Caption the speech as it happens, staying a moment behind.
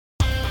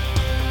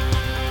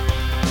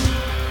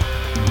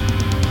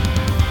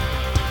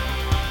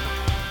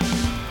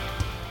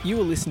You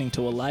are listening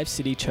to a Live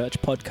City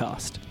Church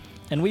podcast,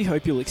 and we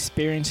hope you'll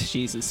experience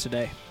Jesus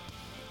today.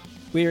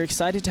 We are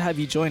excited to have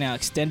you join our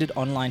extended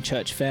online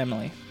church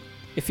family.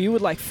 If you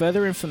would like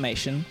further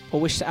information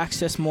or wish to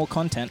access more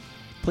content,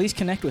 please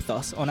connect with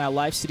us on our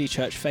Live City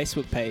Church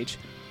Facebook page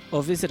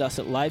or visit us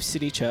at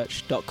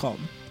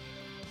livecitychurch.com.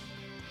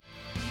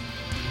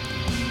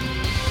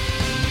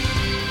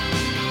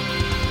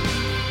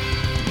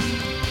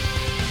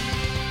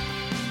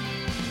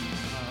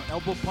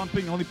 Elbow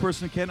pumping. The only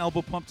person who can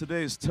elbow pump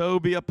today is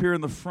Toby up here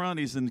in the front.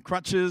 He's in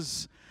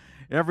crutches.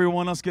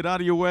 Everyone else, get out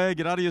of your way.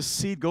 Get out of your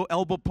seat. Go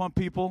elbow pump,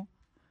 people.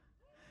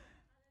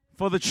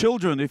 For the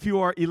children, if you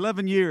are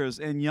 11 years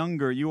and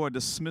younger, you are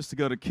dismissed to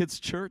go to kids'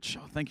 church.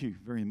 Oh, thank you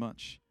very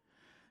much.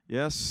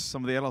 Yes,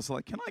 some of the adults are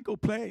like, can I go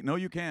play? No,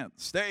 you can't.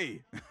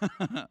 Stay.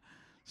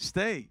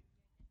 Stay.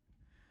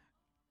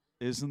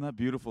 Isn't that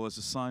beautiful? There's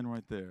a sign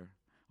right there.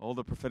 All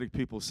the prophetic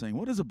people saying,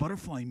 what does a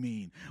butterfly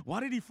mean?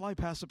 Why did he fly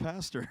past a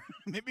pastor?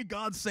 Maybe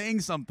God's saying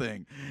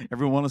something.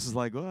 Everyone else is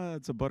like, oh,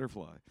 it's a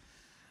butterfly.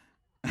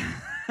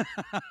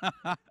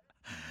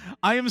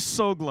 I am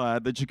so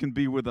glad that you can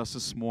be with us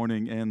this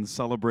morning and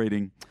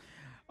celebrating.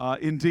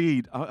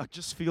 Indeed, I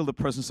just feel the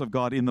presence of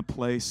God in the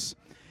place.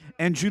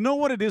 And you know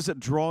what it is that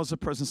draws the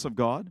presence of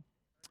God?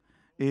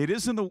 It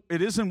isn't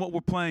what we're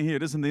playing here.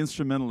 It isn't the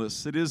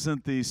instrumentalists. It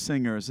isn't the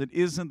singers. It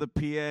isn't the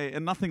PA,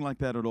 and nothing like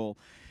that at all.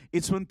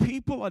 It's when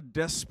people are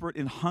desperate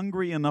and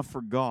hungry enough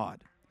for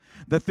God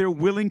that they're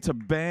willing to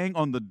bang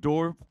on the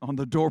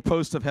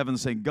doorpost of heaven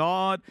saying,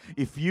 God,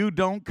 if you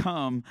don't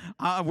come,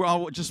 I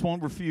just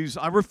won't refuse.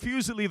 I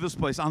refuse to leave this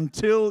place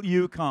until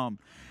you come.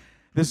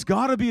 There's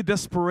got to be a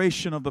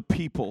desperation of the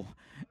people,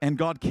 and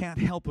God can't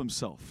help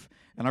himself.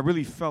 And I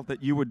really felt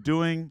that you were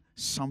doing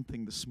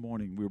something this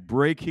morning. We were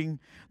breaking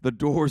the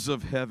doors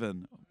of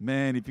heaven.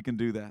 Man, if you can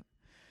do that.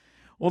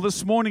 Well,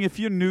 this morning, if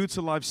you're new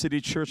to Live City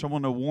Church, I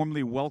want to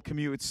warmly welcome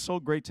you. It's so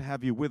great to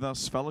have you with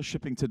us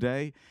fellowshipping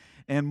today.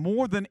 And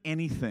more than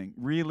anything,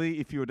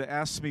 really, if you were to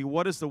ask me,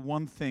 what is the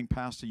one thing,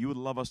 Pastor, you would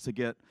love us to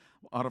get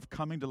out of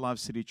coming to Live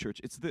City Church?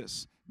 It's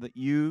this, that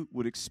you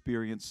would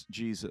experience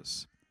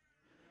Jesus.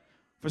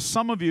 For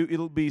some of you,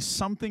 it'll be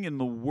something in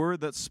the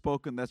word that's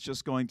spoken that's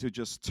just going to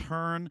just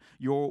turn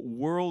your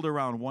world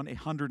around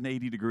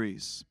 180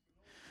 degrees.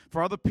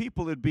 For other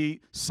people, it'd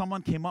be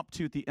someone came up to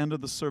you at the end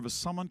of the service.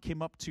 Someone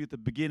came up to you at the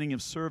beginning of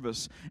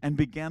service and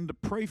began to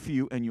pray for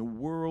you, and your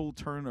world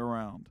turned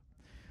around.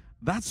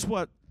 That's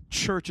what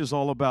church is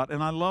all about.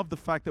 And I love the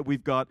fact that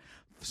we've got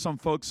some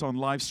folks on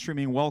live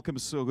streaming. Welcome.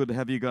 It's so good to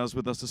have you guys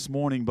with us this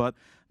morning, but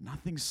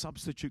nothing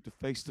substitute to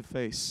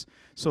face-to-face.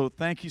 So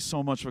thank you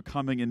so much for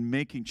coming and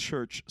making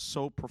church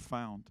so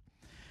profound.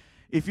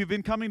 If you've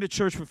been coming to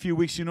church for a few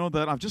weeks, you know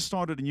that I've just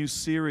started a new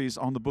series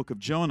on the book of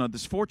Jonah.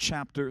 There's 4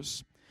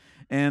 chapters.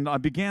 And I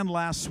began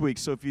last week,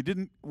 so if you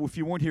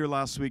weren't here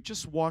last week,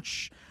 just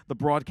watch the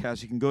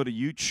broadcast. You can go to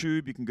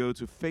YouTube, you can go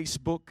to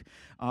Facebook.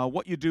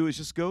 What you do is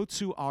just go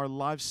to our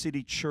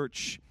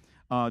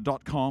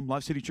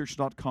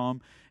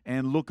livecitychurch.com,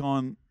 and look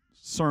on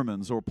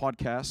sermons or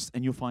podcasts,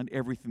 and you'll find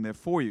everything there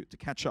for you to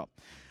catch up.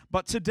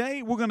 But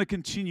today we're going to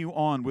continue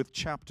on with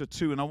chapter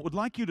 2, and I would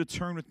like you to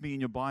turn with me in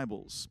your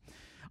Bibles.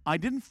 I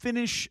didn't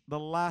finish the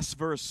last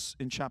verse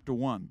in chapter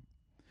 1.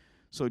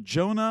 So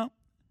Jonah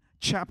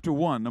chapter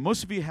 1. Now,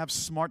 most of you have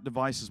smart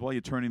devices while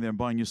you're turning there and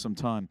buying you some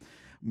time.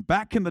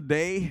 Back in the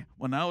day,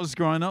 when I was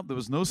growing up, there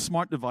was no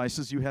smart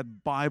devices. You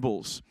had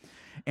Bibles.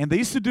 And they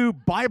used to do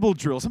Bible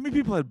drills. How many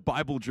people had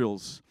Bible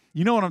drills?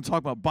 You know what I'm talking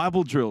about,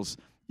 Bible drills.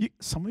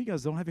 Some of you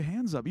guys don't have your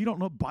hands up. You don't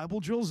know what Bible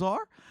drills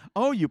are?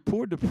 Oh, you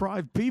poor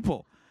deprived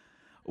people.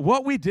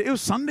 What we did, it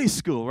was Sunday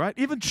school, right?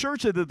 Even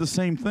church, they did the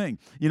same thing.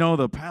 You know,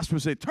 the pastor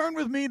would say, turn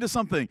with me to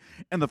something.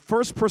 And the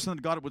first person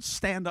that got it would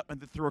stand up and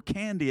they'd throw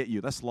candy at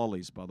you. That's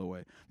lollies, by the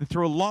way. They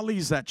throw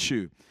lollies at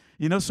you.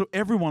 You know, so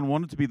everyone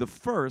wanted to be the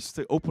first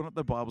to open up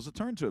their Bibles to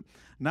turn to it.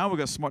 Now we've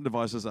got smart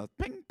devices that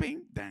ping,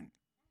 ping, dang,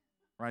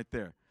 right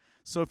there.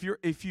 So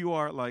if you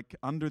are like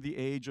under the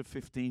age of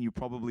 15, you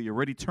probably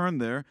already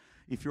turned there.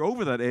 If you're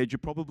over that age, you're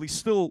probably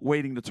still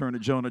waiting to turn to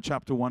Jonah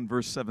chapter 1,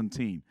 verse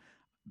 17.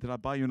 Did I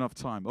buy you enough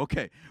time?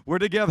 Okay, we're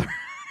together.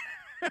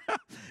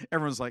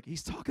 Everyone's like,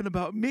 he's talking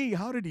about me.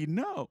 How did he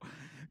know?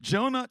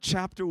 Jonah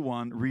chapter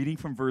 1, reading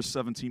from verse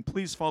 17.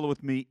 Please follow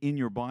with me in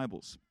your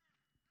Bibles.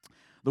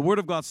 The Word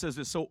of God says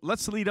this. So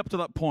let's lead up to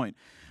that point.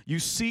 You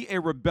see a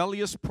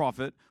rebellious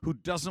prophet who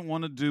doesn't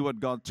want to do what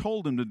God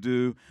told him to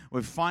do.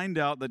 We find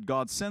out that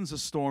God sends a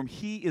storm.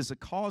 He is the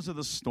cause of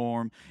the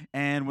storm.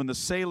 And when the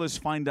sailors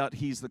find out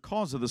he's the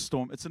cause of the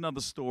storm, it's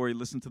another story.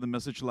 Listen to the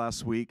message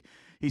last week.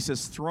 He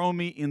says, throw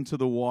me into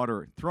the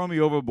water. Throw me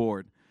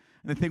overboard.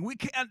 And they think, we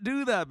can't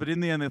do that. But in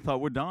the end, they thought,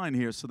 we're dying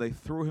here. So they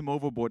threw him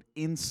overboard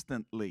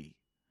instantly.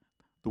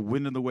 The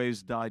wind and the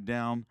waves died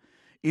down.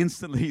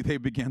 Instantly, they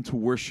began to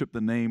worship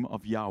the name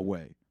of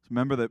Yahweh.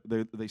 Remember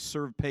that they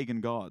served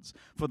pagan gods.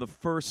 For the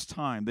first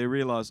time, they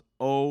realized,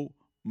 oh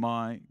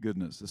my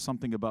goodness, there's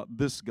something about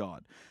this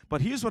God.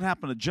 But here's what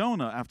happened to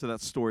Jonah after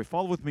that story.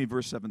 Follow with me,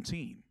 verse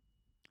 17.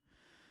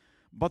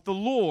 But the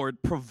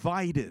Lord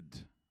provided.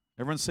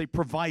 Everyone say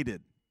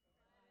provided.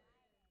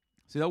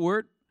 See that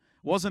word?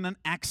 Wasn't an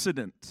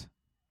accident.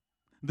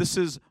 This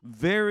is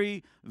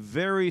very,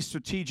 very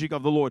strategic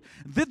of the Lord.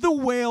 Did the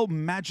whale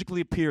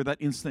magically appear that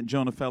instant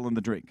Jonah fell in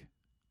the drink?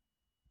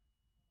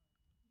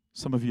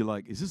 Some of you are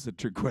like, is this a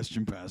trick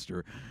question,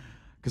 Pastor?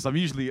 Because I'm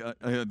usually,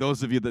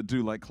 those of you that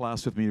do like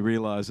class with me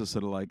realize it's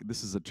sort of like,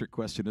 this is a trick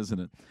question, isn't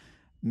it?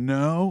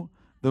 No,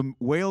 the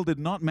whale did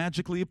not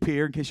magically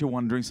appear, in case you're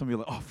wondering. Some of you are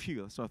like, oh,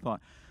 phew, that's what I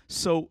thought.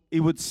 So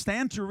it would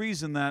stand to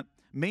reason that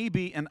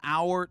maybe an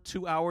hour,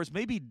 2 hours,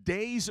 maybe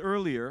days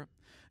earlier,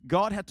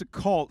 God had to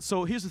call.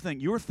 So here's the thing.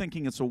 You're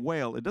thinking it's a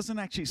whale. It doesn't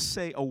actually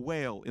say a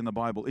whale in the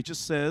Bible. It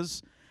just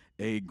says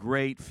a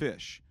great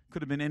fish.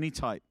 Could have been any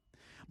type.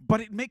 But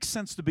it makes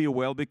sense to be a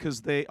whale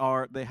because they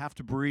have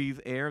to breathe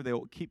air.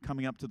 They'll keep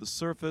coming up to the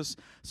surface.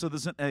 So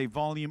there's a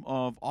volume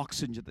of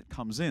oxygen that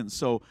comes in.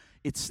 So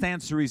it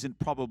stands to reason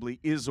it probably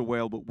is a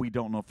whale, but we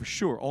don't know for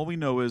sure. All we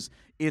know is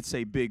it's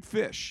a big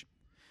fish.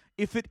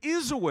 If it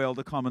is a whale,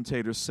 the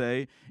commentators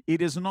say,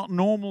 it is not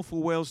normal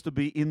for whales to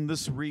be in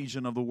this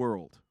region of the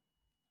world.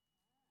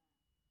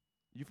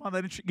 You find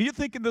that interesting? You're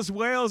thinking there's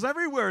whales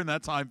everywhere in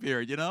that time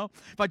period, you know?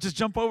 If I just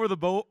jump over the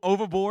boat,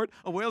 overboard,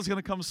 a whale's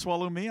going to come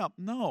swallow me up.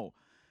 No.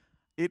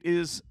 It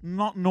is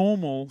not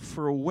normal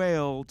for a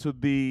whale to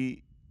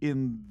be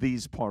in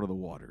these part of the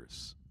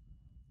waters.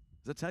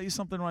 Does that tell you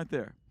something right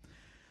there?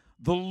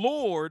 The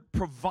Lord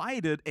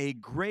provided a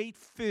great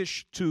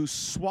fish to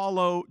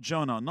swallow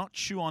Jonah, not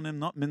chew on him,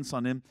 not mince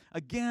on him.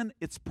 Again,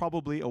 it's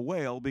probably a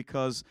whale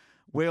because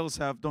whales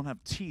don't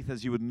have teeth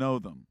as you would know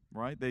them,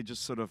 right? They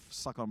just sort of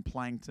suck on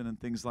plankton and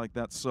things like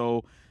that.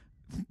 So,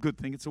 good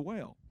thing it's a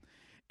whale.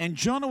 And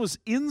Jonah was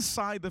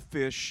inside the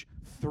fish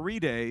 3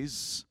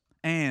 days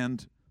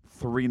and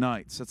 3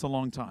 nights. That's a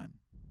long time.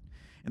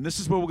 And this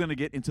is where we're going to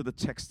get into the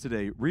text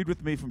today. Read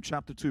with me from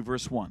chapter 2,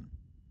 verse 1.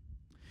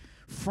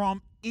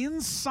 From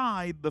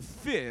inside the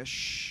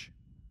fish,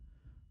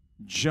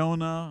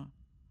 Jonah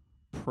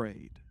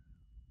prayed.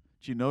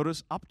 Do you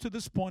notice? Up to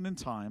this point in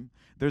time,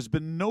 there's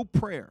been no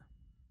prayer.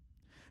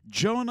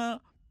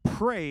 Jonah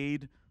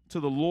prayed to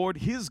the Lord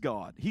his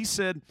God. He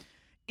said,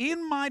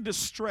 in my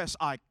distress,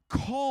 I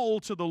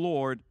called to the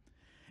Lord,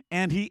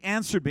 and he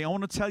answered me. I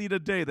want to tell you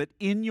today that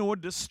in your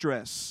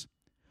distress,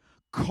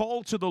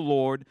 call to the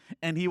Lord,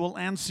 and he will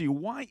answer you.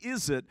 Why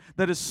is it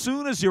that as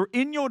soon as you're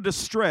in your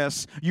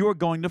distress, you are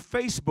going to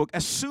Facebook?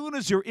 As soon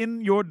as you're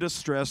in your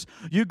distress,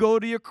 you go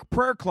to your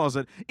prayer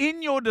closet.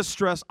 In your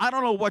distress, I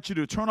don't know what you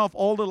do. Turn off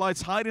all the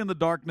lights, hide in the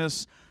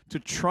darkness to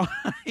try.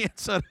 You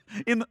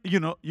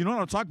know what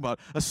I'm talking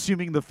about.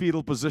 Assuming the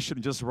fetal position,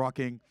 just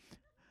rocking.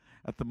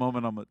 At the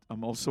moment,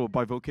 I'm also a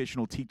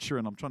bivocational teacher,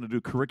 and I'm trying to do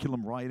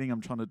curriculum writing.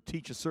 I'm trying to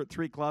teach a Cert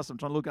 3 class. I'm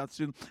trying to look at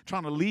students,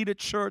 trying to lead a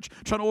church,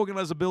 trying to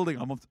organize a building.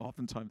 I'm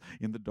oftentimes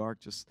in the dark,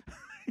 just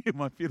in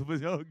my fetal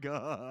position.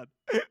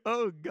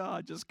 Oh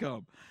God, just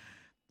come.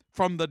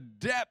 From the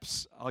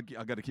depths, I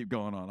got to keep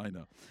going on, I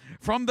know.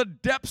 From the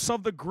depths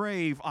of the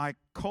grave, I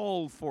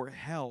called for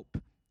help,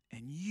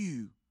 and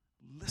you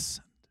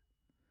listened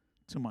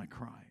to my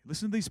cry.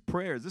 Listen to these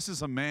prayers. This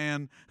is a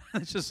man,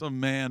 it's just a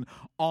man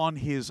on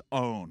his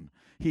own.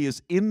 He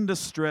is in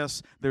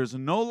distress. There's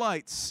no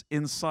lights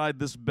inside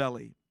this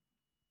belly.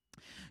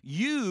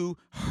 You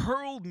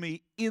hurled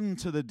me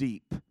into the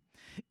deep,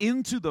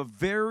 into the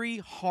very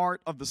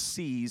heart of the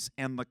seas,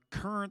 and the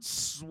currents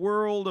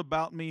swirled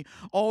about me.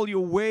 All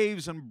your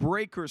waves and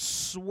breakers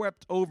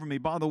swept over me.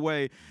 By the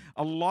way,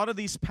 a lot of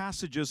these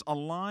passages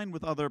align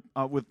with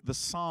with the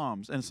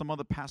Psalms and some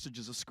other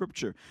passages of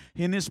Scripture.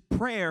 In his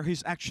prayer,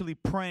 he's actually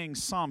praying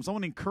Psalms. I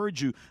want to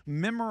encourage you,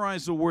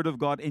 memorize the Word of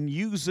God and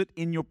use it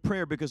in your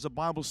prayer, because the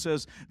Bible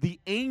says the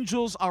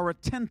angels are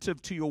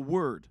attentive to your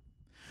word.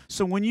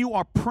 So when you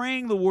are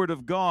praying the word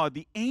of God,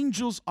 the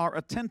angels are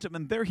attentive,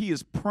 and there he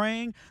is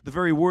praying the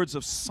very words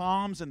of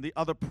Psalms and the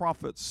other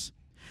prophets.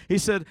 He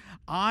said,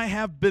 I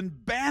have been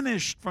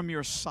banished from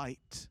your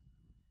sight.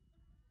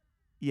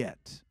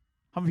 Yet.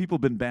 How many people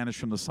have been banished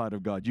from the sight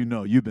of God? You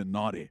know, you've been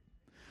naughty.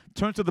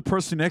 Turn to the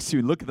person next to you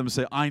and look at them and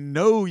say, I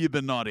know you've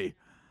been naughty.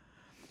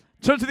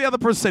 Turn to the other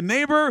person and say,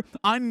 neighbor,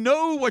 I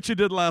know what you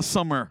did last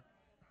summer.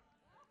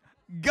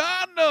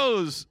 God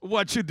knows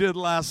what you did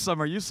last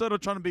summer. You sort of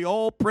trying to be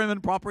all prim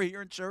and proper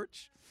here in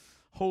church.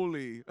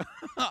 Holy.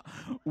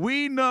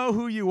 We know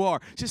who you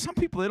are. See, some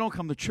people, they don't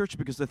come to church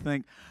because they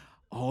think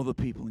all the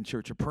people in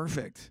church are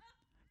perfect.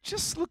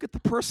 Just look at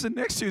the person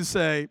next to you and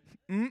say,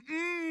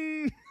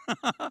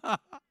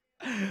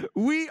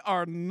 we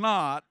are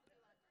not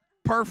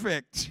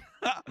perfect.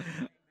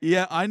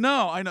 Yeah, I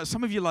know.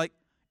 Some of you are like,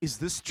 is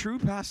this true,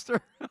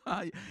 Pastor?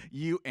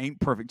 You ain't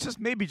perfect.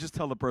 Just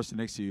tell the person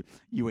next to you,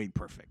 you ain't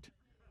perfect.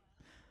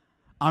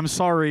 I'm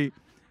sorry,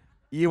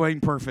 you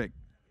ain't perfect.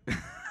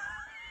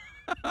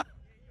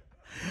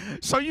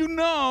 So you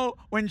know,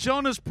 when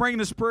Jonah's praying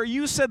this prayer,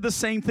 you said the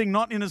same thing,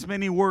 not in as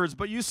many words,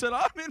 but you said,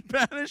 I've been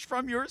banished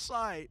from your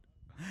sight.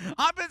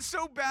 I've been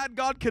so bad,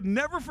 God could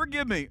never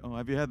forgive me. Oh,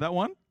 have you had that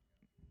one?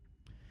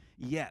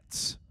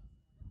 Yet.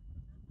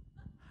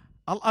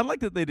 I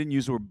like that they didn't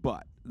use the word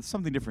but. It's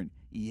something different.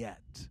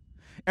 Yet.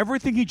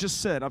 Everything he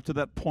just said up to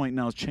that point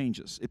now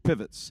changes. It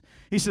pivots.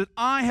 He said,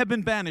 I have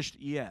been banished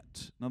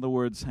yet. In other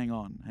words, hang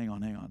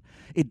on.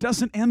 It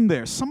doesn't end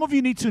there. Some of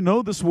you need to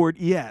know this word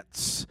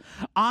yet.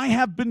 I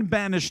have been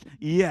banished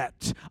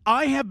yet.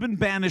 I have been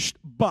banished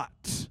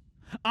but.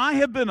 I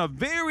have been a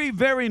very,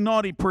 very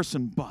naughty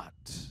person but.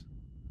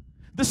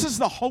 This is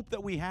the hope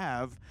that we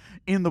have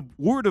in the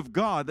Word of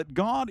God, that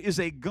God is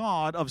a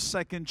God of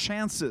second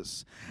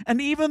chances.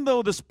 And even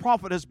though this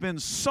prophet has been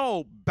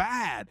so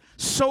bad,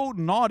 so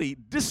naughty,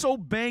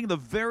 disobeying the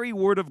very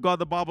Word of God,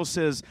 the Bible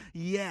says,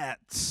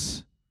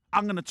 yet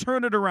I'm going to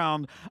turn it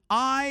around.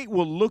 I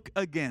will look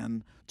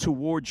again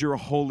towards your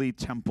holy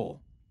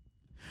temple.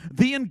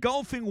 The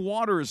engulfing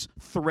waters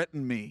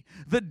threatened me.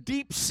 The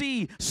deep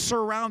sea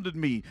surrounded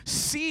me.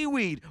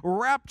 Seaweed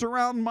wrapped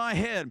around my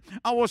head.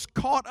 I was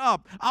caught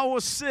up. I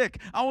was sick.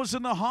 I was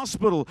in the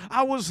hospital.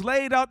 I was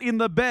laid out in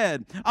the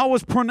bed. I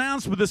was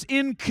pronounced with this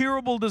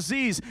incurable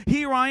disease.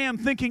 Here I am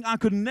thinking I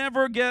could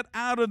never get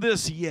out of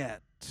this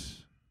yet.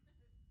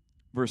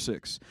 Verse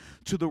 6,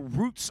 to the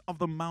roots of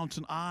the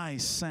mountain I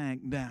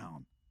sank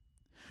down.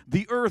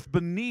 The earth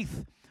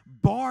beneath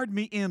barred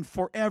me in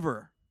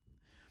forever.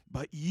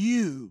 But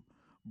you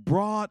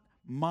brought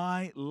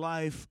my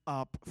life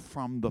up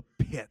from the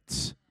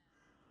pit.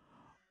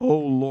 Oh,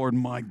 Lord,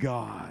 my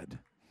God.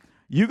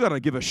 You got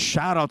to give a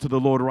shout out to the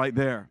Lord right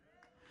there.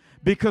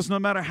 Because no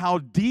matter how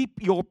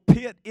deep your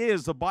pit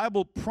is, the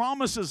Bible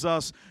promises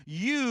us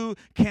you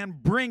can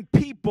bring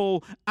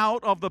people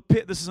out of the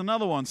pit. This is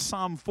another one,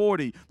 Psalm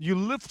 40. You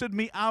lifted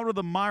me out of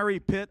the miry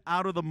pit,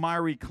 out of the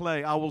miry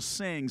clay. I will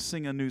sing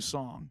a new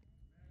song.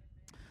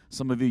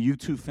 Some of you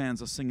YouTube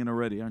fans are singing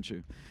already, aren't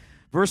you?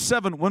 Verse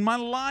 7, when my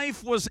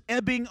life was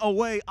ebbing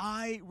away,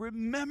 I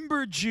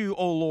remembered you,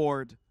 O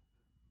Lord.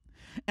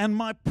 And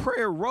my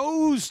prayer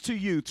rose to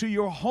you, to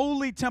your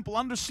holy temple.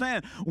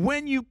 Understand,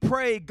 when you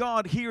pray,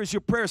 God hears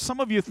your prayer. Some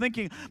of you are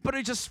thinking, but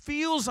it just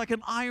feels like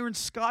an iron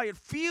sky. It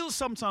feels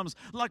sometimes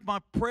like my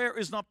prayer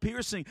is not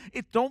piercing.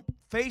 Don't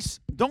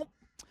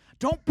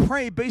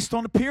pray based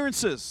on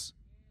appearances.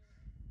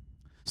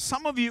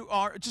 Some of you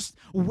are just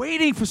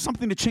waiting for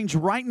something to change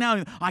right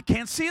now. I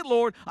can't see it,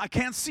 Lord. I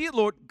can't see it,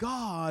 Lord.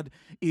 God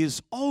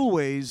is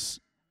always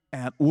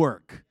at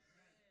work.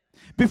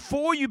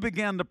 Before you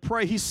began to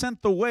pray, he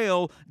sent the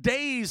whale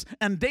days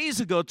and days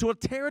ago to a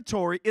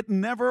territory it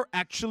never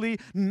actually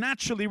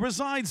naturally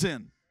resides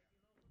in.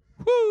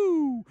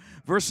 Woo!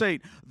 Verse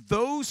 8,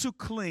 those who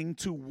cling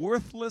to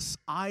worthless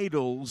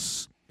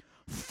idols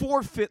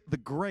forfeit the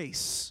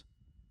grace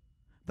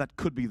that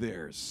could be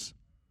theirs.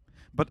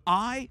 But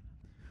I,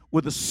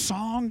 with a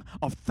song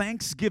of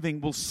thanksgiving,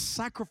 will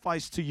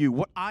sacrifice to you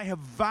what I have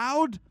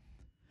vowed,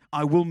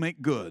 I will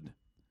make good.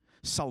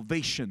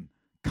 Salvation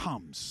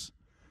comes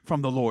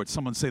from the Lord.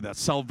 Someone say that.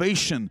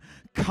 Salvation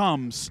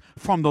comes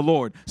from the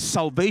Lord.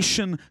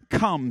 Salvation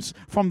comes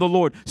from the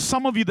Lord.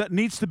 Some of you, that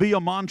needs to be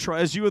a mantra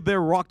as you are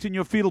there rocked in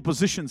your fetal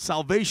position.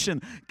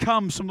 Salvation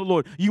comes from the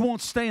Lord. You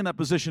won't stay in that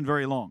position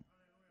very long.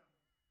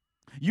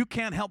 You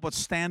can't help but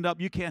stand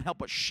up. You can't help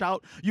but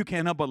shout. You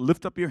can't help but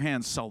lift up your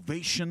hands.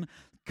 Salvation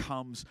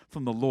comes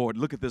from the Lord.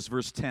 Look at this,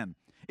 verse 10.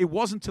 It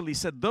wasn't until he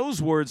said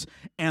those words,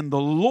 and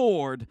the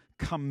Lord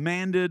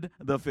commanded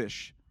the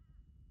fish.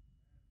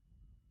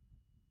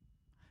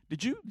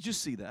 Did you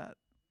see that?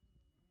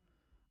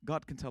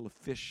 God can tell a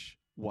fish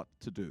what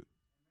to do,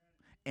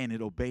 and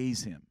it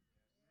obeys him.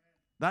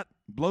 That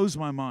blows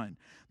my mind.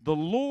 The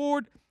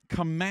Lord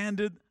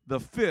commanded the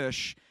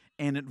fish,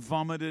 and it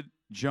vomited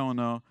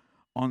Jonah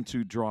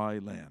onto dry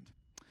land.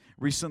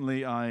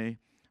 Recently,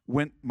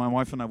 my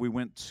wife and I, we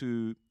went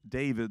to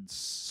David's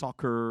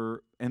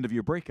soccer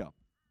end-of-year breakup.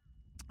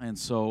 And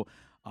so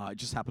it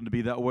just happened to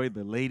be that way.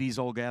 The ladies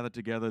all gathered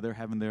together. They're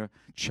having their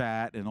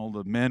chat, and all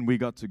the men, we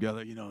got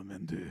together. You know what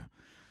men do.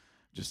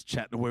 Just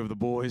chatting away with the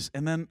boys.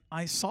 And then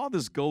I saw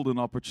this golden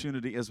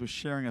opportunity as we're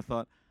sharing. I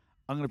thought,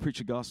 I'm going to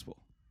preach a gospel.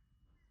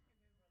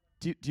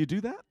 Do you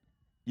do that?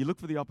 You look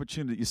for the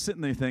opportunity. You're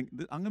sitting there, you think,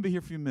 I'm going to be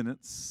here for a few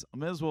minutes. I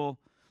may as well,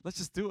 let's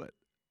just do it.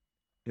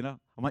 You know,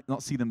 I might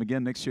not see them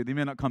again next year. They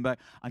may not come back.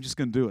 I'm just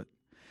going to do it.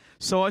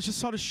 So I just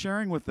started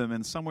sharing with them,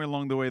 and somewhere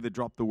along the way they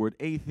dropped the word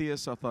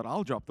atheist. I thought,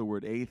 I'll drop the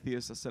word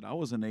atheist. I said, I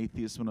was an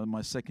atheist when I was in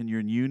my second year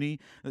in uni.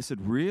 They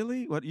said,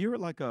 really? What, you're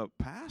like a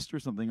pastor or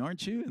something,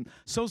 aren't you? And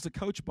so's the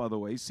coach, by the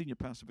way. He's senior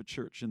pastor of a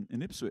church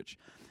in Ipswich.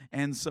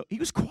 And so he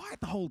was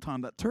quiet the whole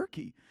time, that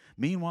turkey.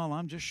 Meanwhile,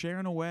 I'm just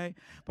sharing away.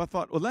 But I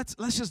thought, well, let's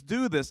just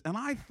do this. And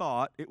I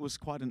thought it was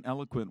quite an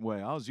eloquent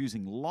way. I was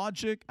using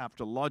logic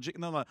after logic.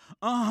 And they're like,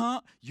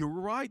 you're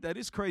right. That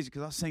is crazy.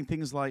 Because I was saying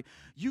things like,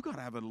 you got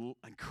to have an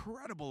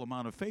incredible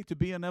amount of faith to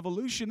be an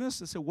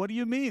evolutionist. I said, what do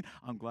you mean?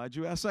 I'm glad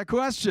you asked that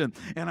question.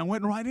 And I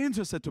went right into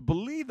it. I said, to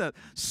believe that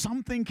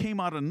something came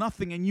out of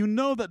nothing, and you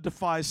know that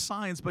defies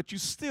science, but you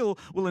still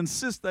will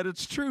insist that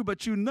it's true,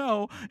 but you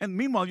know. And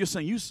meanwhile, you're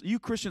saying, you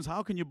Christians,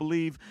 how can you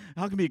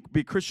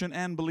be Christian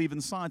and believe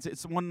in science?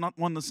 It's not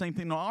one the same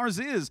thing. No, ours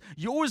is.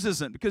 Yours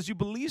isn't, because you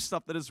believe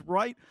stuff that is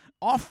right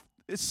off.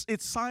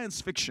 It's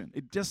science fiction.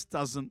 It just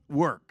doesn't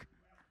work.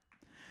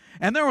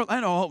 And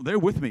they're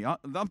with me.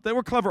 They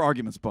were clever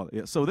arguments, but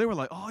yeah. So they were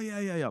like, oh,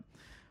 yeah.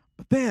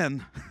 But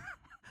then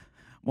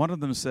one of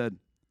them said,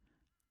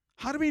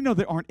 how do we know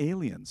there aren't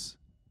aliens?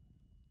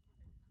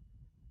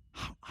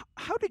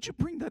 How did you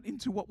bring that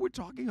into what we're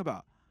talking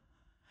about?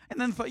 And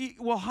then,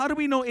 well, how do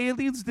we know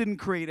aliens didn't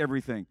create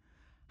everything?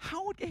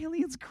 How would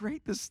aliens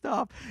create this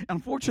stuff?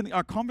 Unfortunately,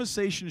 our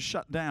conversation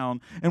shut down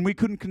and we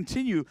couldn't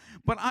continue.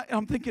 But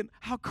I'm thinking,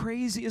 how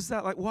crazy is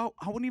that? Like, well,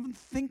 I wouldn't even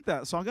think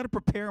that. So I got to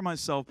prepare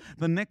myself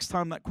the next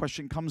time that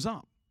question comes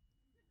up.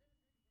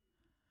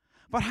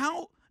 But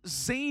how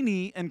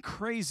zany and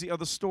crazy are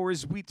the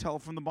stories we tell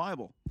from the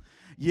Bible?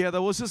 Yeah,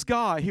 there was this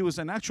guy, he was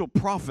an actual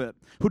prophet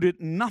who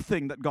did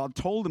nothing that God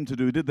told him to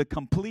do, did the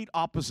complete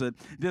opposite,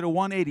 did a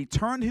 180,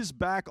 turned his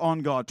back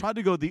on God, tried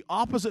to go the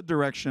opposite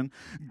direction.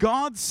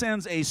 God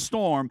sends a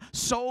storm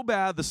so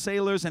bad the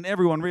sailors and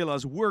everyone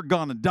realize we're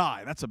gonna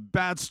die. That's a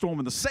bad storm,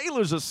 and the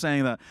sailors are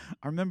saying that.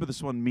 I remember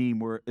this one meme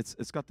where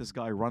it's got this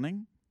guy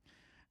running,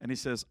 and he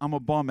says, I'm a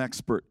bomb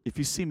expert. If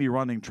you see me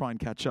running, try and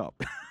catch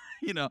up.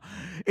 You know,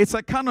 it's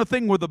that kind of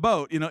thing with the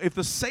boat. You know, if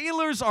the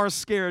sailors are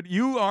scared,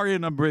 you are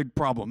in a big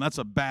problem. That's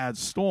a bad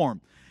storm.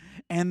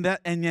 And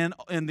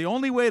the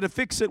only way to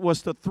fix it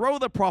was to throw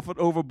the prophet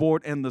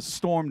overboard, and the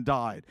storm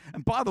died.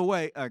 And by the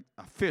way, a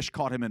fish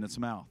caught him in its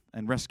mouth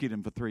and rescued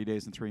him for 3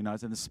 days and 3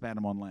 nights and then spat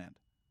him on land.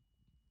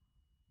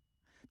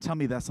 Tell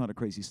me that's not a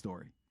crazy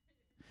story.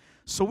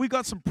 So we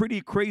got some pretty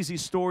crazy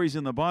stories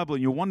in the Bible,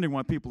 and you're wondering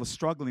why people are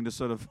struggling to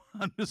sort of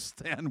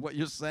understand what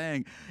you're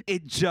saying.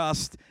 It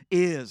just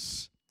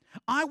is.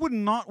 I would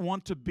not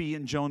want to be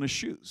in Jonah's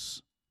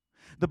shoes.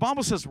 The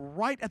Bible says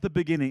right at the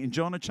beginning in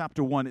Jonah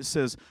chapter 1, it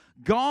says,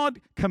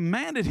 God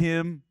commanded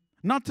him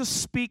not to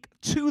speak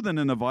to the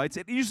Ninevites.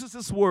 It uses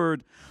this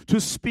word to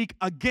speak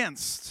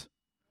against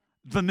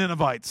the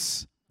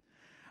Ninevites.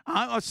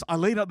 I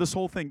laid out this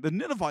whole thing. The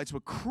Ninevites were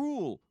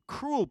cruel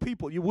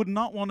people. You would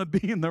not want to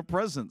be in their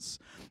presence.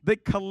 They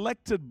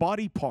collected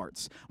body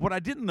parts. What I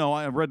didn't know,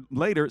 I read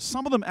later,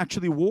 some of them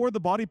actually wore the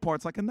body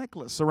parts like a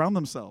necklace around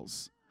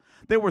themselves.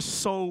 They were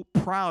so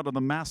proud of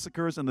the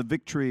massacres and the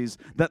victories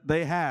that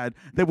they had.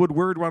 They would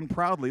wear it around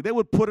proudly. They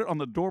would put it on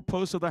the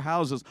doorposts of their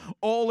houses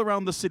all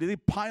around the city. They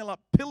pile up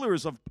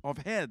pillars of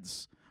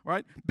heads,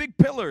 right? Big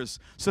pillars,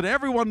 so that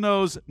everyone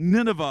knows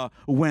Nineveh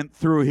went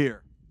through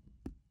here.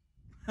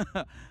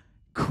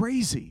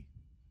 Crazy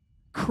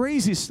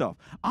stuff.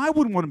 I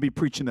wouldn't want to be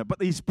preaching that,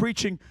 but he's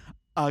preaching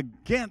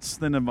against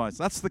the Ninevites.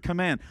 That's the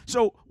command.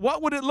 So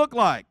what would it look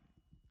like?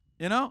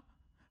 You know?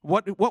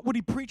 What would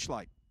he preach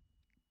like?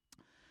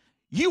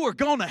 You are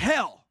going to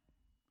hell.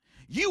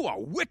 You are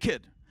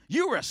wicked.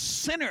 You are a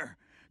sinner.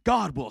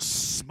 God will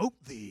smote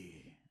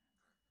thee.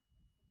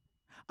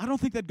 I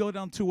don't think that'd go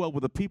down too well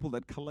with the people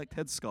that collect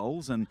head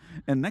skulls and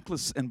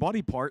necklace and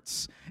body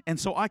parts. And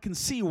so I can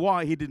see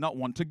why he did not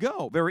want to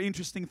go. Very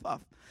interesting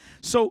stuff.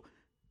 So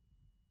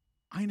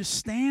I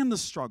understand the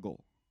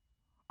struggle.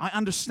 I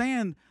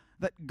understand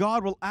that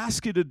God will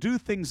ask you to do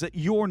things that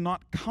you're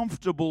not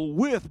comfortable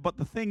with. But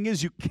the thing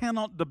is, you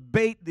cannot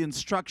debate the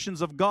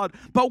instructions of God.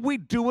 But we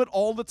do it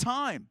all the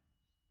time.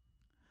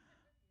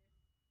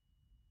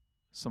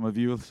 Some of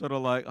you are sort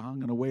of like, I'm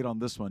going to wait on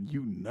this one.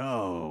 You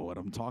know what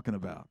I'm talking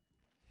about.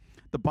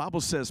 The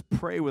Bible says,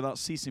 pray without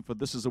ceasing, for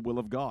this is the will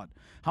of God.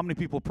 How many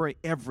people pray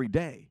every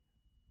day?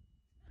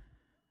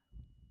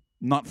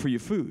 Not for your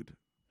food.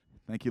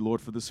 Thank you,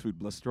 Lord, for this food.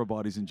 Bless our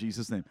bodies in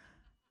Jesus' name.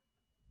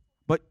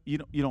 But you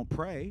don't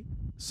pray.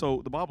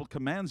 So the Bible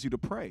commands you to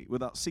pray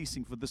without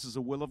ceasing, for this is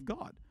the will of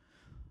God.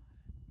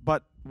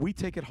 But we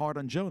take it hard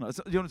on Jonah.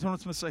 You know what I'm going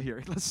to say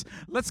here?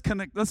 Let's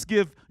connect. Let's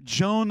give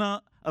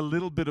Jonah a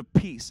little bit of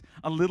peace,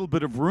 a little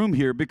bit of room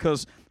here,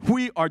 because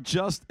we are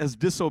just as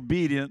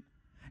disobedient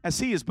as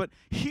he is. But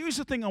here's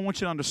the thing I want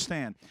you to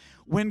understand.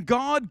 When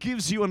God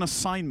gives you an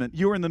assignment,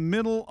 you're in the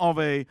middle of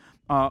a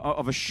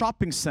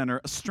shopping center,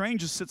 a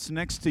stranger sits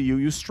next to you,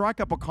 you strike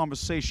up a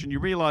conversation, you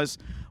realize,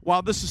 wow,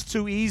 this is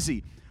too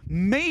easy.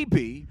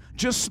 Maybe,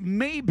 just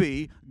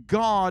maybe,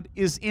 God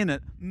is in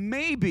it.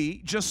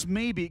 Maybe, just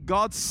maybe,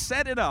 God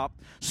set it up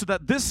so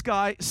that this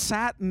guy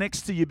sat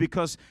next to you,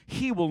 because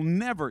she will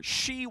never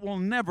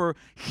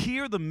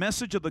hear the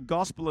message of the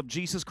gospel of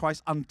Jesus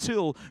Christ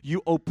until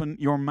you open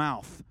your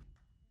mouth.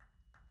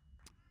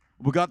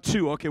 We got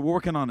 2. Okay, we're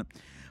working on it.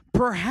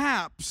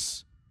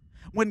 Perhaps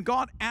when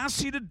God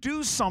asks you to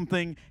do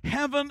something,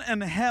 heaven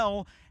and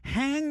hell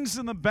hangs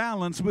in the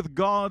balance with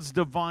God's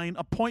divine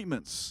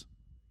appointments.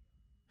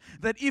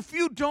 That if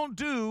you don't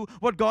do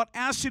what God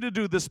asks you to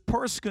do, this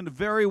person can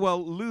very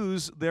well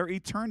lose their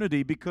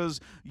eternity because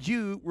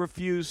you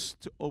refuse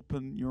to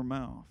open your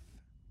mouth.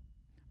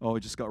 Oh, it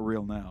just got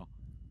real now.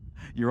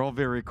 You're all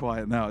very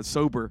quiet now. It's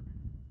sober.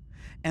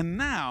 And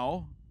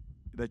now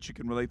that you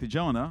can relate to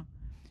Jonah,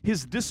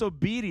 his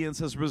disobedience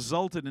has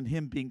resulted in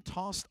him being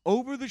tossed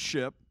over the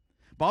ship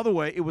By the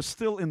way, it was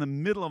still in the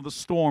middle of the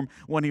storm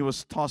when he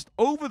was tossed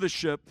over the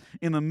ship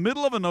in the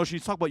middle of an ocean. You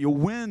talk about your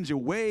winds, your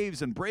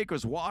waves, and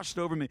breakers washed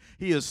over me.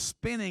 He is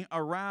spinning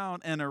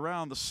around and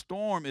around. The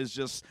storm is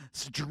just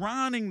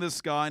drowning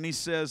this guy, and he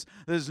says,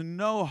 there's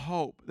no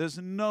hope. There's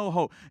no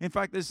hope. In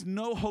fact, there's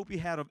no hope he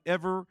had of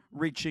ever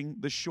reaching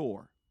the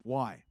shore.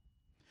 Why?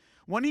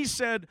 When he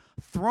said,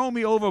 throw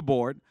me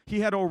overboard, he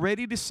had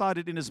already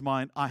decided in his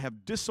mind, I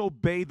have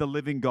disobeyed the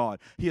living God.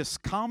 He has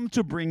come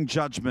to bring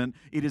judgment.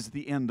 It is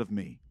the end of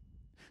me.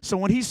 So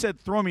when he said,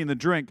 throw me in the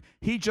drink,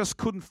 he just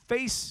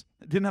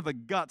didn't have the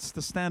guts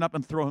to stand up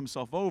and throw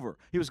himself over.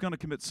 He was going to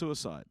commit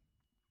suicide.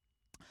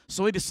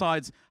 So he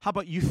decides, how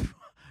about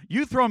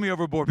you throw me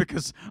overboard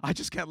because I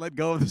just can't let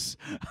go of this.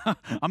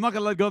 I'm not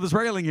going to let go of this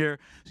railing here.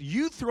 So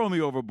you throw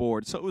me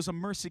overboard. So it was a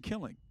mercy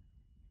killing.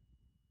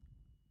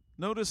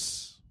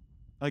 Notice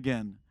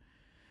again,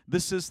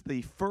 this is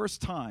the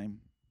first time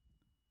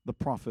the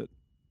prophet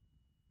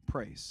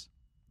prays.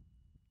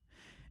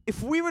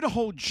 If we were to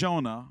hold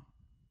Jonah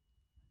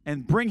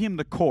and bring him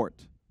to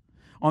court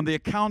on the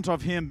account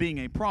of him being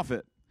a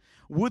prophet,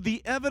 would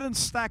the evidence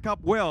stack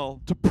up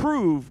well to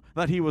prove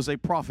that he was a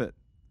prophet?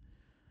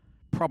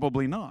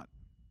 Probably not.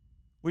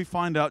 We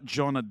find out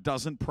Jonah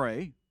doesn't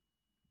pray.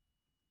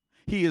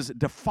 He is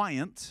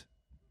defiant.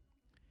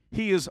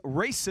 He is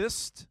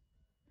racist.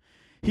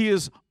 He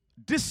is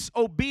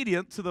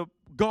disobedient to the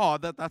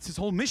God. That's his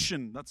whole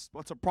mission. That's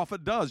what a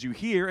prophet does. You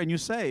hear and you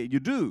say,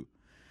 you do.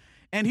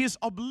 And he's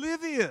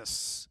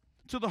oblivious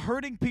to the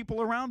hurting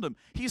people around him.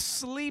 He's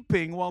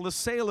sleeping while the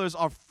sailors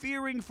are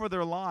fearing for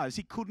their lives.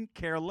 He couldn't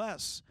care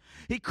less.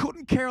 He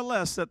couldn't care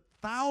less that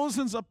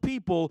thousands of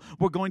people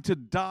were going to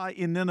die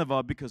in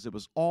Nineveh because it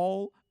was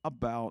all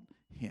about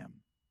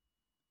him.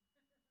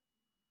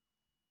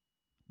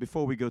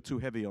 Before we go too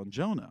heavy on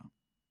Jonah,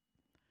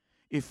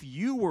 if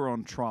you were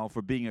on trial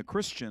for being a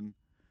Christian,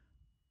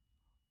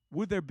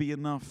 would there be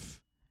enough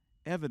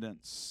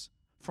evidence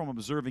from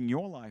observing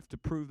your life to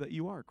prove that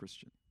you are a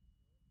Christian?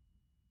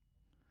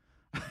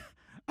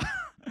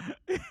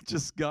 It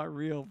just got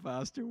real,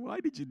 Pastor. Why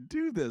did you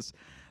do this?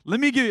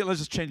 Let's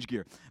just change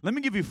gear. Let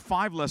me give you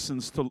 5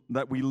 lessons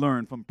that we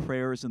learned from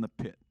prayers in the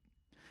pit.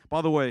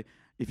 By the way,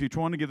 if you're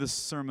trying to give this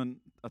sermon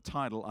a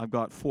title, I've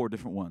got 4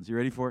 different ones. You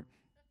ready for it?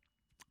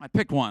 I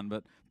picked one,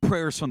 but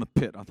prayers from the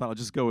pit. I thought I'll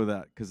just go with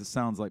that because it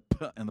sounds like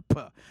P and the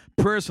P.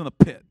 Prayers from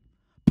the pit.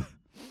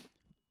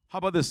 How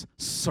about this?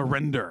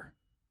 Surrender.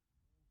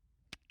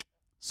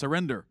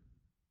 Surrender.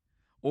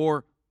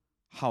 Or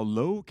how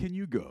low can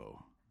you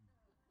go?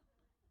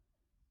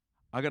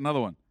 I got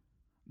another one.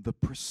 The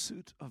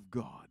pursuit of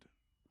God.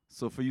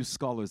 So for you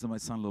scholars, that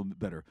might sound a little bit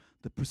better.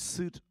 The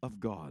pursuit of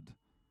God.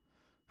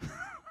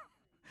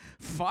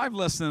 5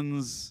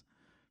 lessons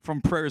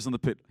from prayers in the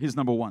pit. Here's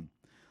number 1.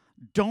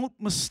 Don't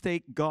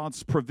mistake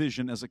God's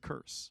provision as a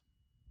curse.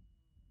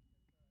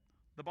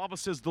 The Bible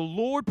says the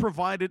Lord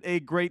provided a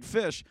great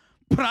fish,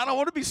 but I don't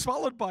want to be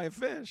swallowed by a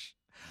fish.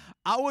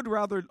 I would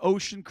rather an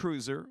ocean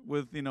cruiser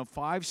with,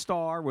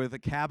 5-star with a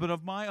cabin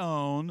of my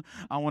own.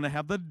 I want to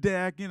have the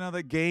deck,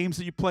 the games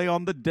that you play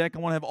on the deck. I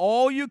want to have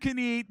all you can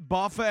eat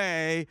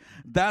buffet.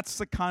 That's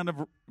the kind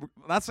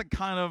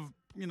of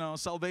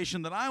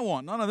salvation that I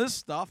want. None of this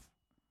stuff.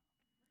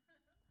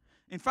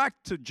 In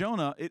fact, to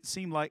Jonah, it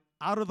seemed like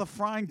out of the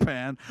frying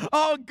pan.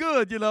 Oh,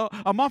 good,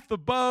 I'm off the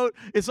boat.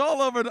 It's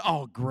all over.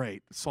 Oh,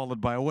 great, swallowed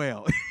by a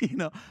whale.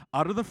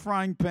 Out of the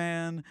frying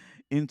pan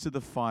into the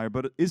fire.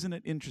 But isn't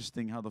it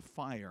interesting how the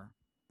fire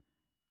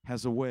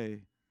has a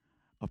way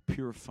of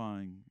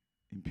purifying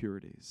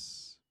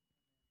impurities?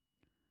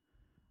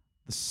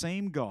 The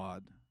same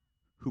God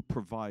who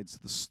provides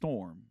the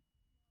storm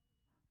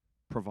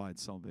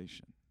provides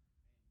salvation.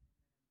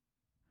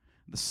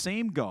 The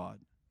same God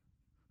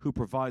who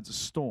provides a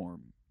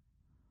storm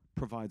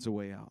provides a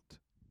way out.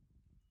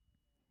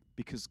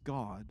 Because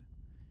God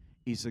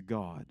is a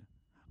God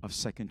of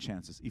second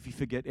chances. If you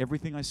forget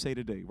everything I say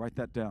today, write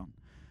that down.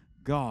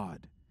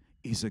 God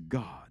is a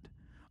God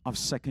of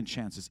second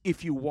chances.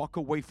 If you walk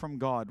away from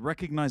God,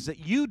 recognize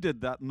that you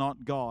did that,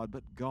 not God,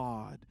 but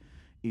God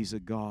is a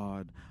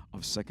God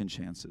of second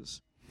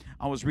chances.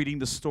 I was reading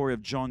the story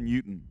of John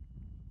Newton.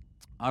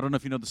 I don't know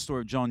if you know the story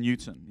of John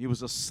Newton. He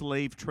was a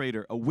slave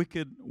trader, a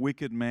wicked,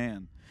 wicked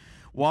man.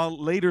 While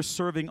later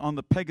serving on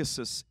the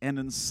Pegasus, an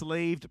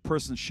enslaved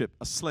person ship,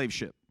 a slave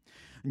ship,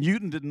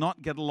 Newton did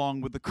not get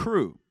along with the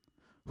crew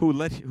who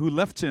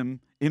left him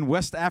in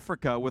West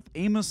Africa with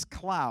Amos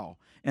Clow,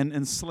 an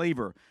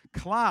enslaver.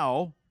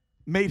 Clow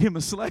made him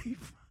a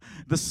slave.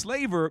 The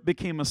slaver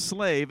became a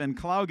slave, and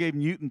Clow gave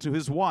Newton to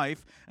his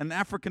wife, an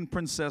African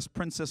princess,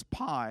 Princess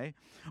Pi,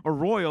 a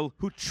royal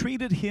who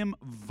treated him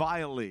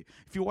vilely.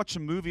 If you watch a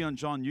movie on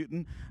John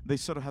Newton, they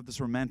sort of have this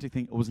romantic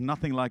thing. It was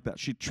nothing like that.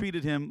 She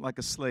treated him like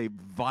a slave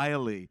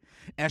vilely,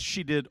 as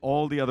she did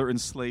all the other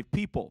enslaved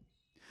people.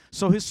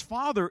 So his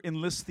father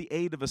enlists the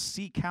aid of a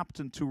sea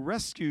captain to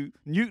rescue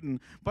Newton,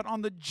 but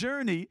on the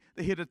journey,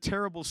 they hit a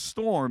terrible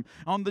storm.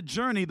 On the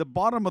journey, the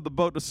bottom of the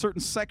boat, a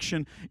certain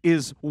section,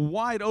 is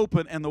wide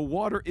open and the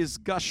water is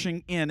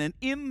gushing in. And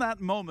in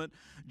that moment,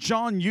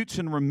 John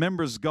Newton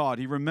remembers God.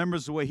 He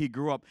remembers the way he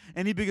grew up,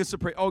 and he begins to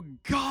pray, "Oh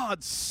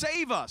God,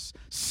 save us,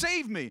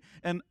 save me."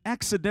 And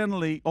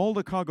accidentally, all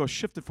the cargo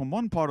shifted from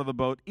one part of the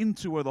boat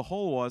into where the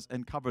hole was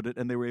and covered it,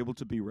 and they were able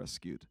to be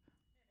rescued.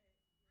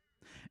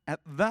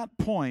 At that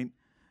point,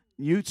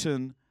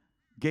 Newton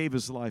gave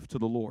his life to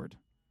the Lord.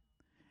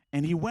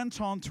 And he went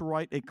on to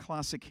write a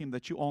classic hymn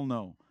that you all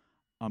know,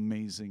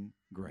 Amazing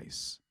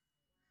Grace.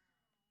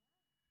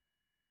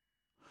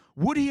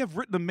 Would he have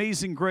written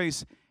Amazing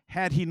Grace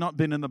had he not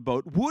been in the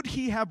boat? Would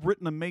he have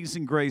written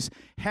Amazing Grace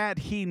had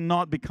he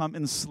not become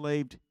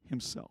enslaved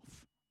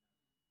himself?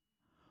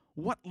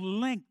 What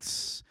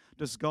lengths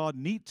does God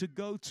need to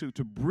go to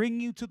bring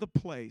you to the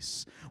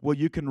place where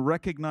you can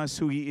recognize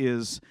who he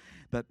is,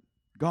 that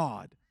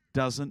God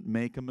doesn't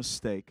make a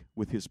mistake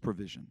with his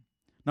provision?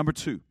 Number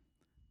 2,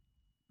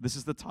 this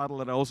is the title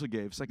that I also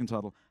gave, second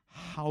title,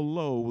 How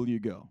Low Will You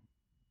Go?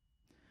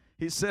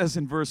 He says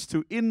in verse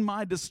 2, "In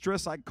my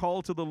distress I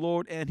called to the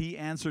Lord, and he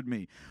answered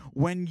me."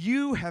 When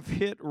you have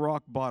hit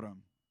rock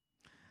bottom,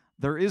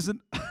 there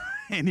isn't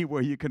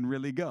anywhere you can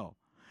really go.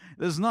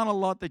 There's not a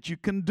lot that you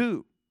can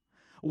do.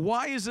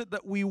 Why is it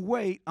that we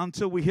wait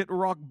until we hit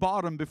rock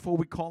bottom before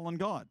we call on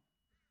God?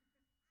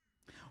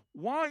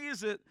 Why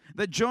is it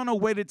that Jonah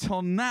waited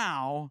till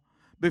now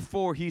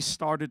before he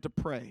started to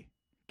pray?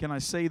 Can I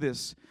say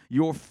this?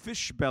 Your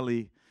fish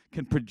belly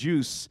can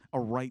produce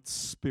a right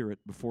spirit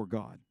before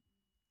God.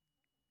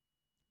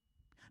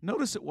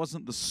 Notice it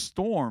wasn't the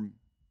storm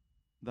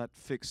that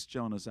fixed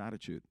Jonah's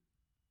attitude.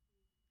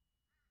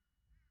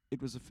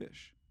 It was a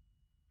fish.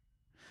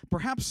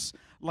 Perhaps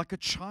like a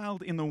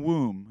child in the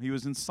womb, he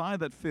was inside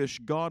that fish.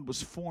 God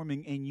was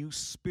forming a new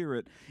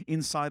spirit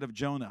inside of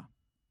Jonah.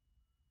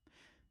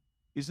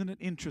 Isn't it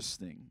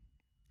interesting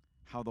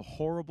how the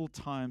horrible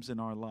times in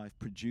our life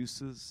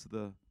produces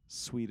the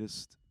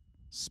sweetest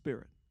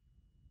spirit?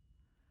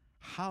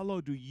 How low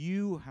do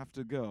you have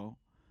to go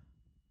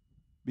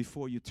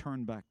before you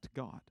turn back to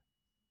God?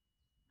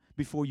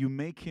 Before you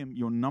make him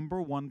your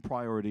number one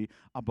priority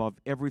above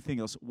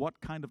everything else?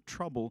 What kind of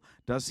trouble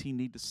does he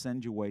need to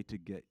send your way to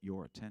get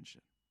your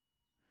attention?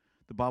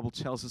 The Bible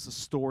tells us the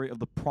story of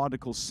the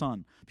prodigal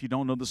son. If you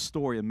don't know the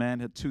story, a man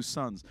had 2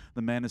 sons.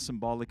 The man is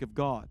symbolic of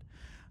God.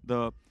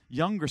 The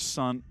younger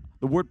son,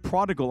 the word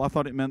prodigal, I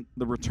thought it meant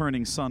the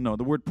returning son. No,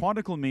 the word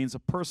prodigal means a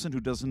person who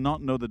does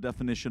not know the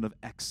definition of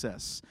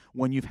excess,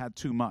 when you've had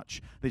too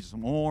much. They just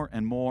more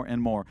and more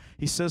and more.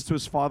 He says to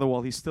his father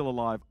while he's still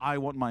alive, "I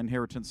want my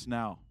inheritance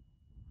now."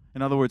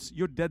 In other words,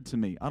 you're dead to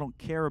me. I don't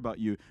care about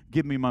you.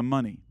 Give me my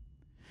money.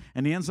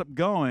 And he ends up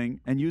going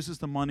and uses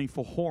the money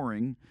for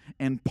whoring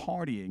and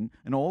partying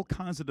and all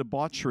kinds of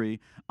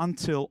debauchery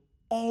until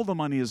all the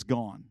money is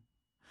gone.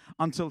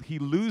 Until he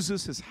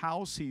loses his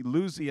house, he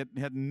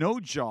had no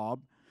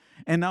job,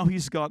 and now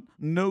he's got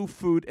no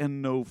food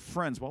and no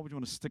friends. Why would you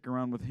want to stick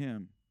around with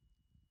him?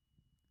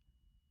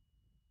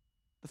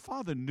 The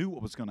father knew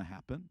what was going to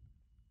happen.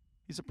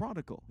 He's a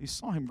prodigal. He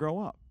saw him grow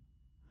up.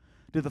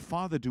 Did the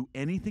father do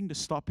anything to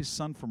stop his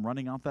son from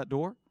running out that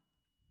door?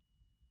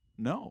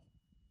 No.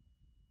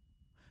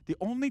 The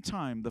only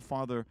time the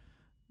father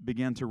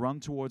began to run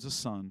towards the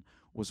son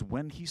was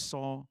when he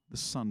saw the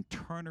son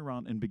turn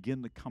around and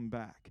begin to come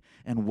back.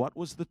 And what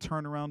was the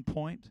turnaround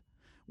point?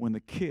 When the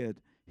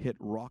kid hit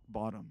rock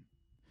bottom.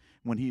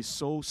 When he's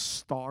so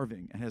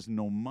starving and has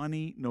no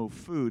money, no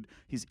food,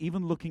 he's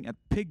even looking at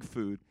pig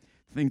food,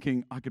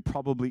 thinking, I could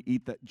probably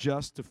eat that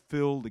just to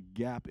fill the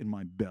gap in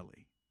my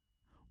belly.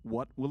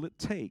 What will it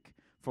take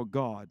for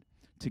God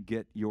to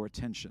get your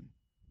attention?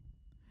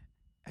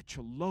 At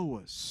your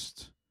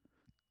lowest,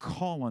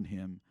 call on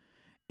him,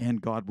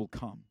 and God will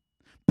come.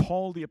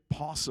 Paul the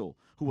apostle,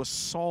 who was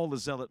Saul the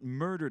zealot,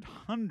 murdered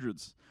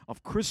hundreds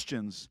of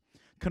Christians,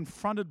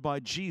 confronted by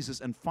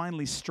Jesus, and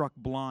finally struck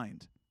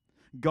blind.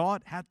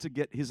 God had to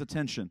get his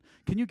attention.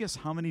 Can you guess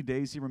how many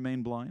days he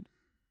remained blind?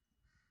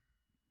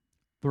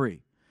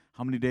 3.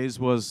 How many days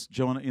was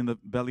Jonah in the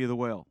belly of the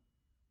whale?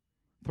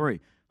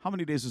 3. How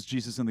many days was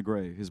Jesus in the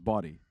grave, his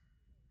body?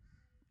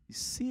 You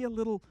see a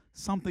little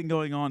something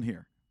going on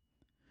here.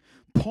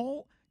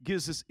 Paul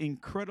gives this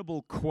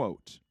incredible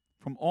quote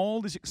from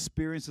all these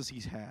experiences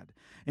he's had.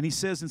 And he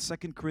says in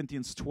 2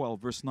 Corinthians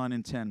 12, verse 9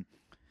 and 10,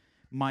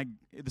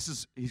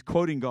 he's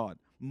quoting God,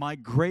 "My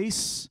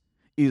grace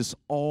is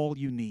all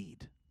you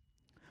need.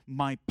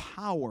 My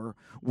power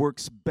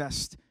works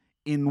best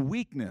in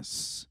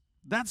weakness.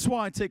 That's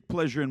why I take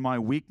pleasure in my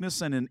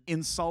weakness and in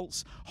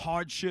insults,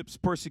 hardships,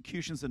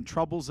 persecutions, and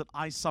troubles that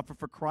I suffer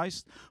for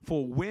Christ.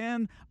 For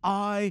when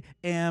I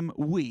am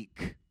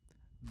weak,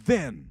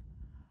 then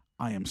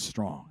I am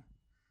strong."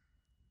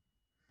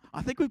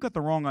 I think we've got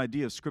the wrong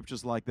idea of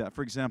scriptures like that.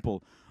 For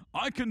example,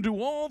 I can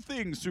do all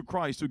things through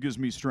Christ who gives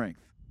me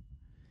strength.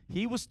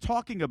 He was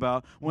talking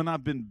about when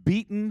I've been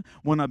beaten,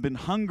 when I've been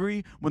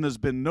hungry, when there's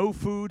been no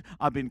food,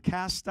 I've been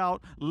cast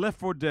out, left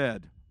for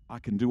dead. I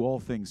can do all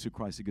things through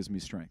Christ who gives me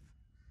strength.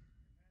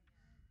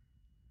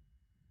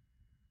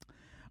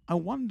 I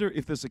wonder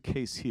if there's a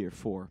case here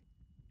for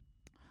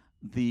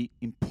the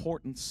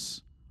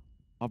importance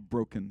of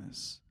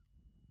brokenness.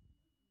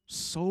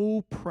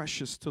 So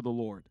precious to the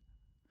Lord.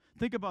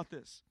 Think about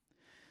this.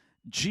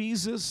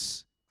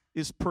 Jesus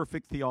is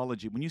perfect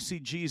theology. When you see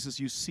Jesus,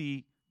 you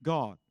see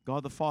God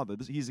the Father.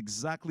 He's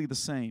exactly the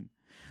same.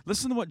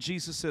 Listen to what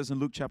Jesus says in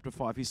Luke chapter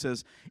 5. He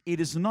says, "It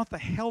is not the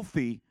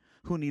healthy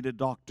who need a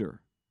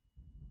doctor,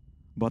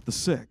 but the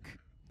sick.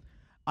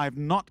 I have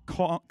not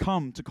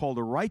come to call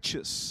the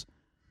righteous,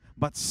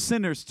 but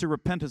sinners to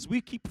repentance."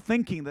 We keep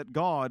thinking that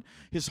God,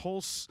 his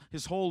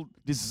whole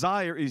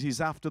desire is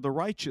he's after the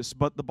righteous,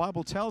 but the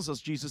Bible tells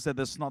us, Jesus said,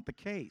 that's not the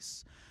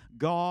case.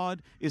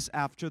 God is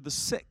after the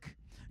sick.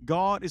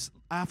 God is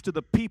after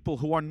the people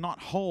who are not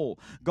whole.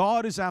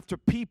 God is after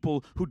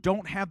people who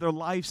don't have their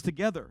lives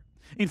together.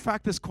 In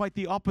fact, it's quite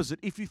the opposite.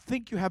 If you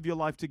think you have your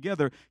life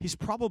together, he's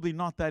probably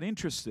not that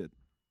interested,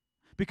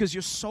 because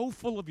you're so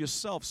full of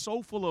yourself,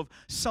 so full of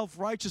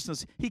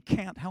self-righteousness, he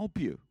can't help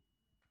you.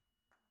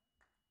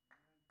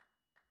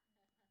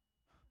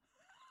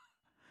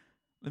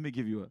 Let me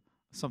give you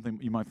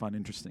something you might find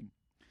interesting.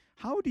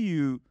 How do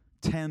you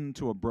tend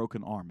to a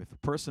broken arm? If a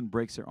person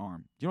breaks their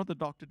arm, do you know what the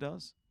doctor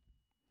does?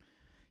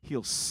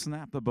 He'll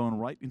snap the bone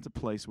right into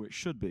place where it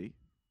should be.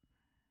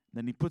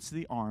 Then he puts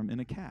the arm in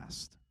a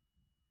cast.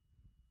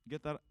 You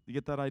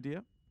get that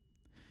idea?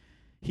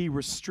 He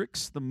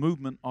restricts the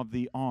movement of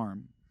the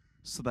arm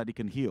so that he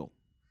can heal.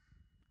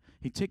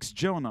 He takes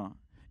Jonah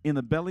in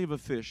the belly of a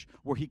fish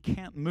where he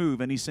can't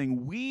move, and he's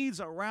saying, "Weeds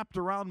are wrapped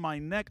around my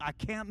neck. I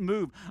can't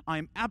move.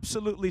 I'm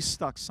absolutely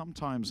stuck."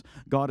 Sometimes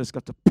God has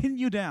got to pin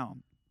you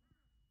down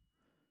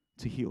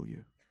to heal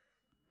you.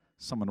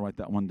 Someone write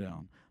that one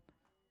down.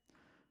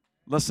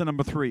 Lesson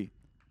number 3,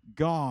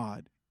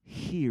 God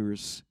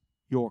hears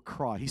your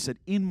cry. He said,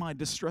 "In my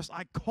distress,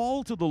 I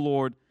called to the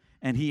Lord,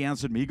 and he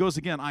answered me." He goes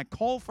again, "I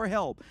called for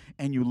help,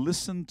 and you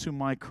listened to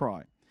my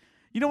cry."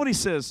 You know what he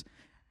says?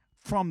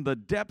 From the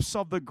depths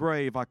of the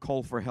grave, I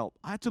call for help.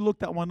 I had to look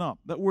that one up.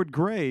 That word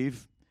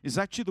grave is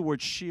actually the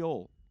word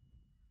Sheol.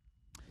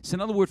 It's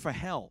another word for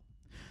hell.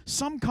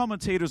 Some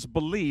commentators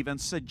believe and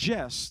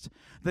suggest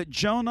that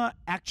Jonah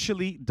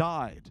actually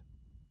died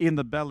in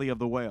the belly of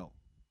the whale.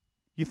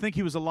 You think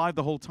he was alive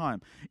the whole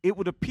time? It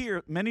would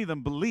appear, many of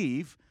them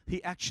believe,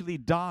 he actually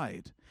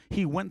died.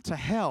 He went to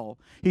hell.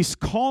 He's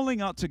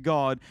calling out to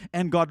God,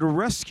 and God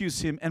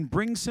rescues him and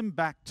brings him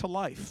back to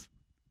life.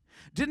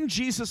 Didn't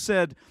Jesus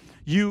said,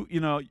 you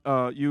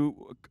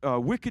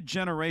wicked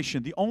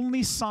generation, the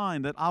only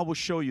sign that I will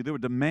show you, they were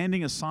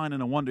demanding a sign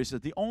and a wonder. He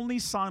said, the only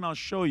sign I'll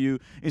show you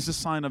is the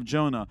sign of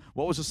Jonah.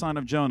 What was the sign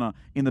of Jonah?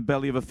 In the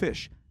belly of a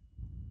fish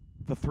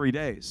for 3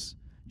 days.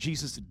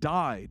 Jesus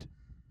died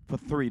for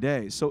 3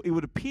 days. So it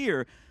would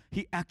appear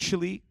he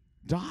actually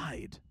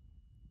died.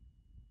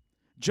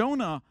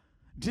 Jonah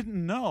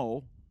didn't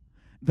know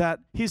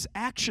that his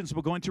actions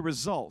were going to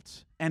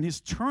result, and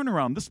his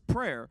turnaround, this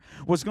prayer,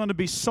 was going to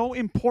be so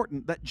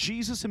important that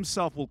Jesus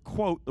himself will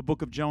quote the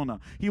book of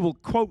Jonah. He will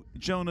quote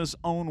Jonah's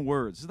own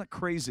words. Isn't that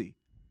crazy?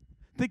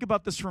 Think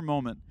about this for a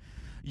moment.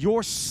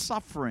 Your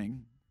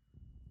suffering,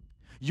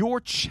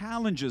 your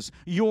challenges,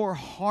 your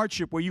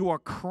hardship, where you are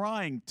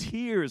crying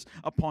tears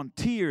upon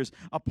tears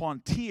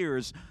upon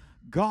tears,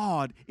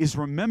 God is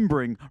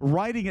remembering,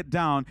 writing it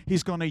down.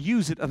 He's going to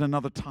use it at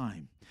another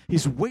time.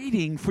 He's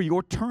waiting for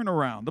your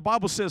turnaround. The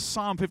Bible says,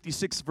 Psalm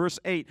 56, verse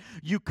 8,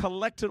 "You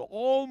collected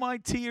all my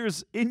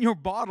tears in your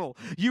bottle.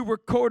 You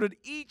recorded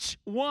each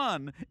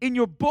one in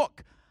your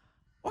book."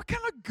 What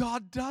kind of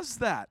God does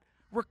that?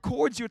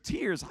 Records your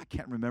tears. I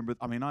can't remember.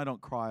 I mean, I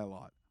don't cry a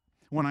lot.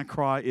 When I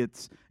cry,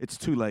 it's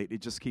too late. It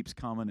just keeps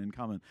coming and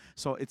coming.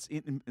 So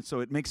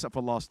it makes up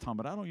for lost time.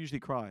 But I don't usually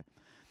cry.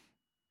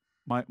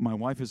 My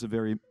wife is a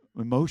very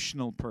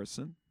emotional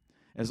person,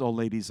 as all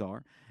ladies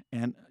are,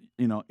 and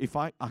if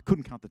I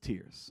couldn't count the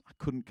tears. I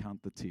couldn't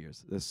count the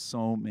tears. There's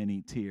so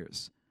many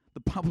tears. The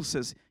Bible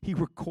says he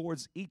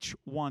records each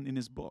one in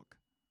his book.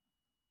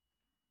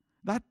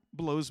 That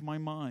blows my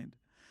mind.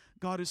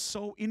 God is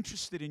so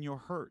interested in your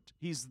hurt.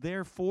 He's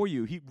there for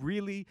you. He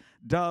really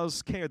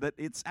does care that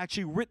it's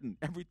actually written.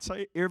 Every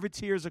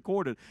tear is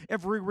recorded.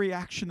 Every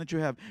reaction that you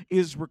have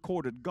is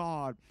recorded.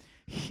 God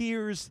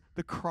hears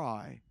the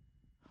cry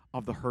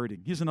of the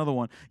hurting. Here's another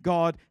one.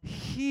 God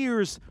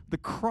hears the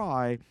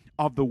cry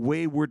of the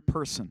wayward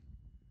person.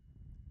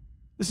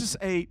 This is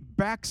a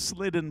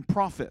backslidden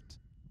prophet.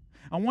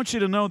 I want you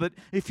to know that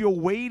if you're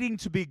waiting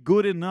to be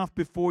good enough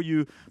before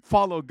you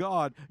follow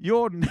God,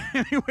 you're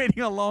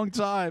waiting a long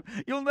time.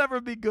 You'll never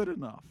be good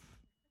enough.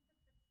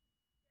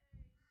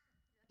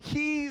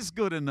 He's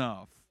good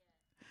enough.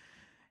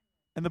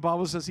 And the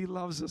Bible says he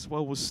loves us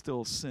while we're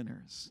still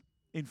sinners.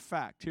 In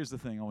fact, here's the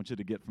thing I want you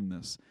to get from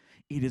this.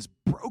 It is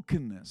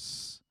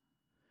brokenness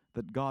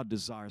that God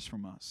desires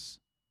from us.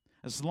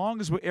 As long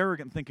as we're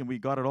arrogant thinking we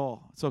got it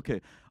all, it's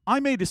okay. I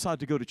may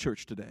decide to go to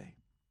church today.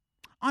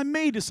 I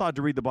may decide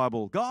to read the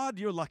Bible. God,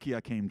 you're lucky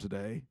I came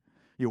today.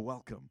 You're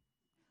welcome.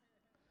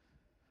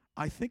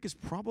 I think it's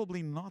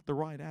probably not the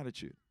right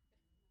attitude.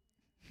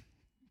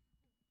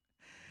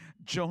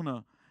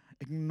 Jonah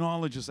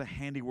acknowledges the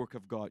handiwork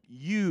of God.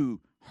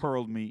 You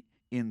hurled me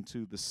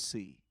into the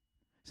sea.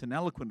 It's an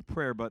eloquent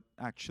prayer, but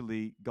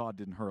actually God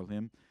didn't hurl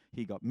him.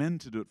 He got men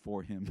to do it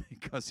for him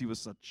because he was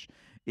such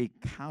a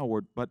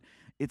coward. But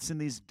it's in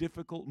these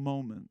difficult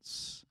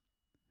moments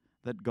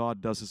that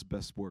God does his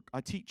best work.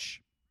 I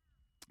teach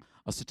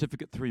a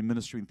Certificate 3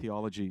 Ministry and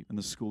Theology in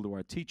the school where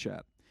I teach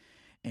at.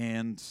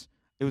 And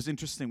it was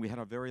interesting. We had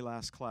our very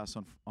last class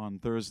on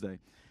Thursday.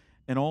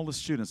 And all the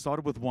students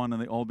started with one,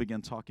 and they all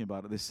began talking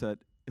about it. They said,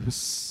 it was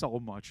so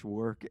much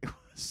work. It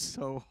was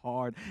so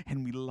hard,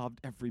 and we loved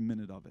every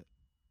minute of it.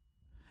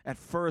 At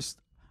first,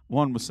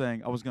 one was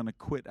saying, I was going to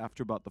quit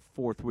after about the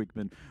 4th week,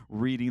 been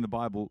reading the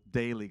Bible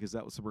daily because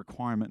that was a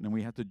requirement, and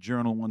we had to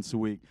journal once a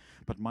week.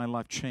 But my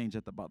life changed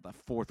at about that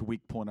 4th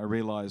week point. I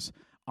realized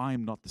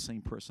I'm not the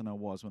same person I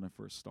was when I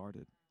first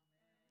started.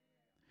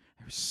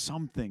 There's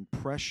something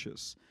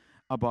precious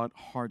about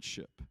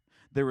hardship.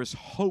 There is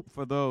hope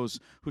for those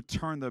who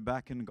turn their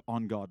back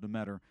on God, no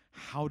matter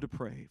how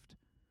depraved.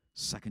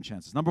 Second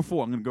chances. Number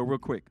 4, I'm going to go real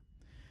quick.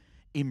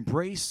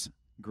 Embrace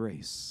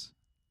grace.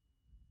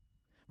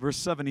 Verse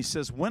 7, he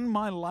says, when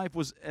my life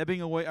was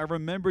ebbing away, I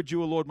remembered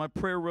you, O Lord. My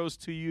prayer rose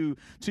to you,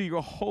 to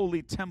your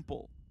holy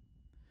temple.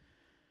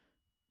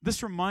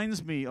 This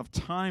reminds me of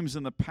times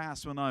in the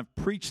past when I've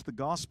preached the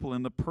gospel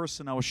and the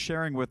person I was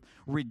sharing with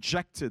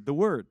rejected the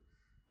word.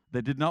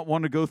 They did not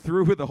want to go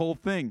through with the whole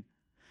thing.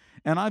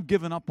 And I've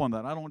given up on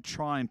that. I don't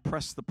try and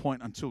press the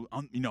point until,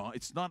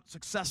 it's not a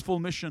successful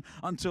mission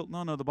until,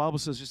 no, the Bible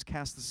says just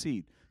cast the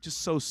seed.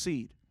 Just sow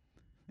seed.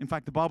 In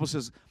fact, the Bible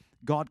says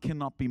God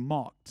cannot be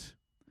mocked.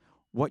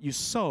 What you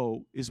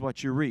sow is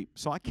what you reap.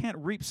 So I can't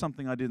reap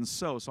something I didn't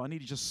sow, so I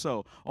need to just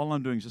sow. All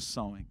I'm doing is just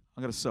sowing.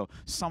 I'm going to sow.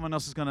 Someone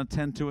else is going to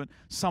attend to it.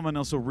 Someone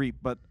else will reap,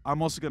 but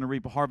I'm also going to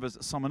reap a harvest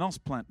that someone else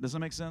planted. Does that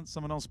make sense?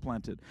 Someone else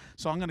planted.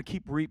 So I'm going to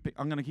keep reaping.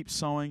 I'm going to keep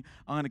sowing.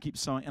 I'm going to keep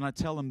sowing. And I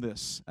tell them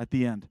this at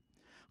the end.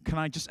 Can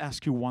I just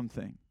ask you one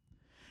thing?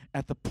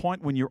 At the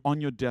point when you're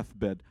on your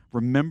deathbed,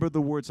 remember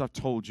the words I've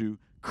told you,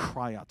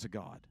 cry out to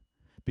God,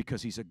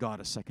 because he's a God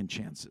of second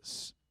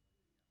chances.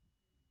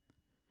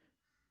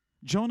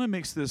 Jonah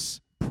makes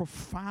this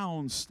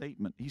profound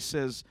statement. He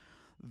says,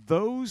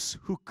 those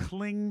who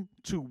cling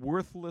to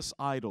worthless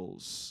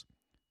idols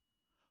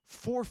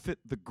forfeit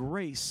the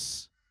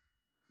grace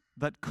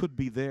that could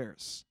be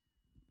theirs.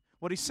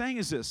 What he's saying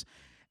is this: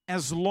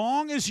 as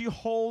long as you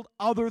hold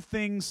other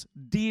things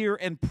dear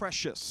and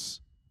precious,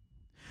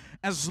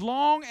 as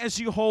long as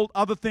you hold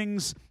other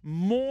things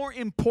more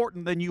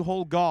important than you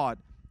hold God,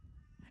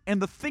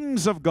 and the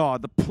things of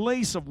God, the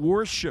place of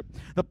worship,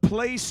 the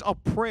place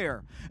of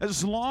prayer,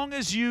 as long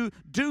as you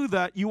do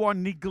that, you are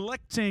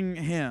neglecting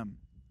Him.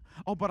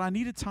 Oh, but I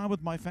needed time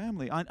with my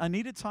family. I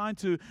needed time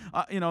to,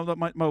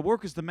 my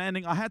work is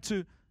demanding. I had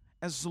to.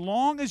 As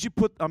long as you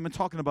put, I'm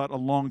talking about a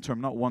long term,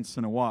 not once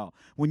in a while.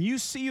 When you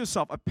see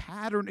yourself, a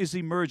pattern is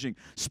emerging,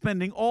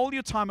 spending all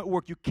your time at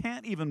work, you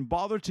can't even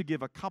bother to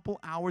give a couple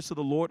hours to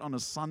the Lord on a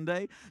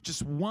Sunday,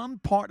 just one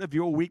part of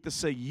your week to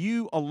say,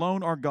 you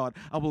alone are God.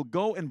 I will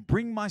go and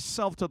bring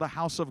myself to the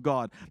house of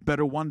God.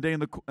 Better one day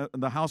in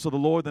the house of the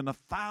Lord than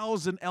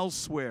 1,000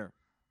 elsewhere.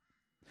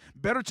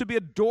 Better to be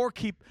a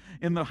doorkeep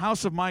in the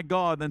house of my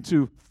God than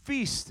to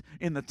feast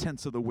in the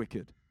tents of the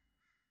wicked.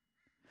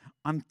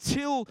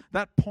 Until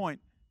that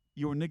point,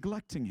 you're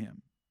neglecting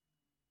Him.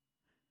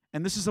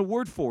 And this is a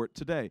word for it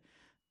today,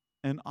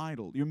 an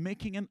idol. You're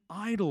making an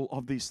idol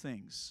of these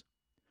things.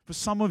 For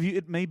some of you,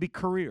 it may be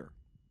career.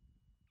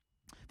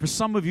 For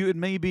some of you, it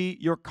may be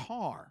your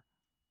car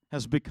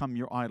has become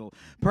your idol.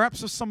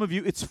 Perhaps for some of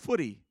you, it's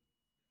footy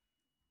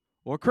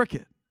or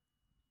cricket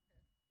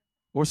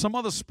or some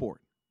other sport.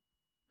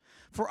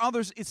 For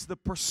others, it's the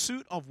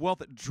pursuit of wealth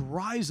that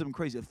drives them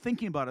crazy. They're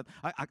thinking about it.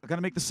 I got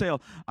to make the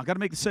sale. I got to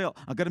make the sale.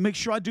 I got to make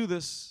sure I do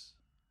this.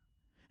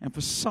 And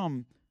for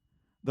some,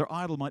 their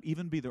idol might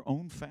even be their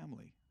own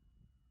family.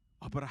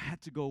 Oh, but I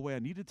had to go away. I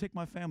need to take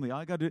my family.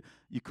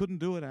 You couldn't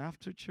do it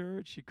after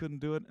church. You couldn't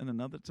do it in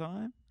another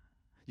time.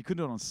 You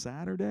couldn't do it on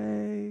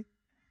Saturday.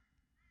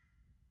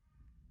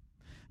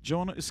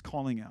 Jonah is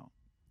calling out.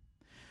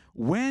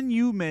 When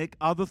you make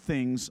other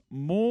things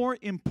more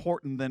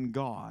important than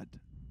God,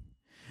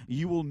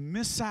 you will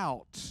miss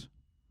out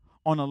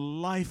on a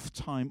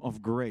lifetime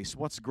of grace.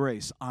 What's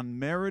grace?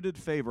 Unmerited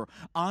favor,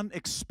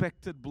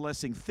 unexpected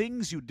blessing.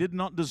 Things you did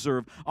not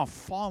deserve are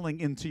falling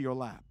into your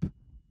lap.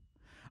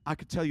 I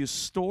could tell you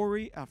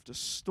story after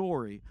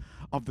story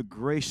of the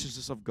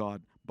graciousness of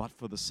God, but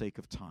for the sake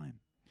of time.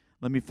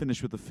 Let me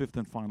finish with the 5th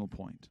and final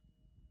point.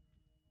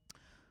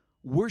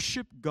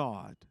 Worship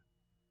God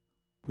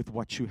with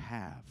what you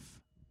have.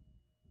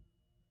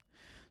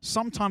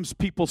 Sometimes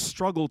people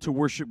struggle to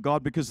worship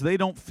God because they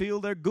don't feel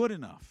they're good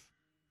enough.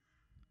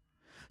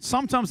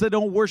 Sometimes they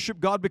don't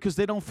worship God because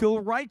they don't feel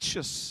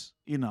righteous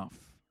enough.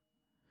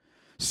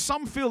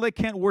 Some feel they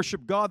can't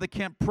worship God, they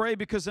can't pray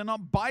because they're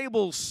not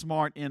Bible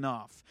smart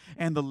enough.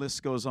 And the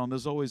list goes on.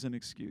 There's always an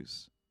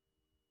excuse.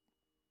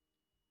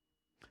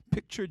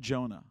 Picture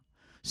Jonah.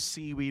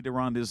 Seaweed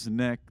around his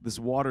neck, this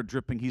water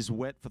dripping. He's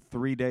wet for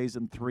 3 days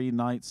and 3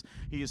 nights.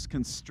 He is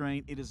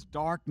constrained. It is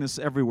darkness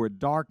everywhere.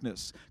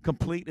 Darkness,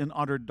 complete and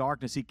utter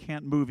darkness. He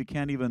can't move. He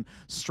can't even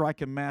strike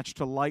a match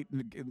to light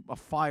a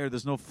fire.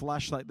 There's no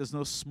flashlight. There's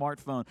no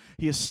smartphone.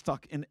 He is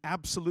stuck in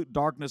absolute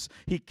darkness.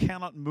 He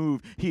cannot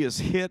move. He has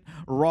hit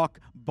rock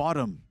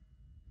bottom.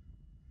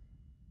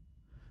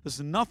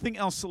 There's nothing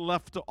else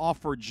left to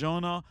offer.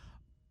 Jonah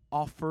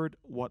offered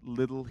what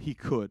little he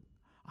could.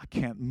 I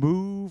can't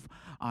move.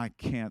 I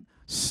can't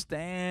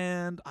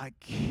stand. I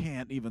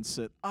can't even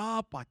sit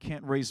up. I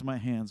can't raise my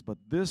hands. But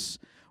this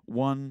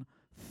one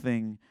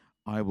thing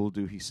I will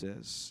do, he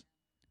says.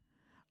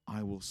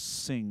 I will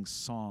sing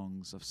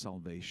songs of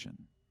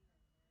salvation.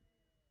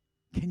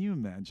 Can you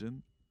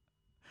imagine?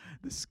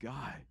 This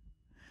guy,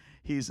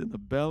 he's in the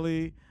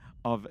belly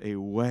of a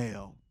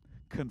whale,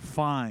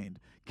 confined,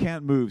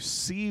 can't move,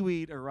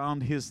 seaweed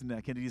around his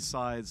neck, and he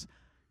decides,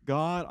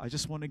 God, I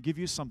just want to give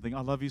you something. I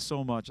love you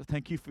so much. I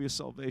thank you for your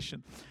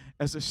salvation.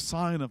 As a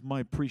sign of my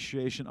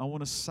appreciation, I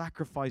want to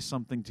sacrifice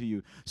something to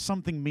you,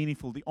 something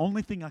meaningful, the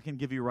only thing I can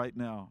give you right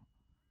now.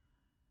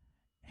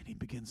 And he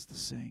begins to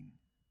sing.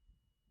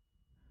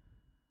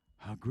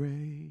 How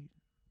great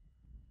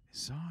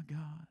is our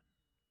God.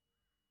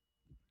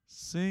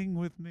 Sing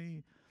with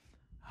me.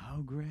 How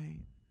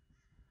great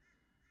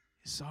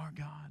is our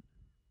God.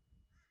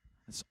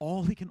 That's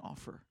all he can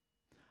offer.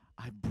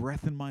 I have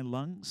breath in my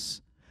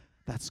lungs.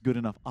 That's good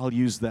enough. I'll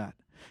use that.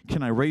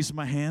 Can I raise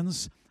my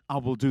hands? I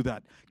will do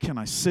that. Can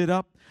I sit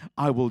up?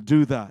 I will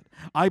do that.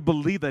 I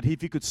believe that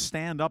if he could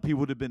stand up, he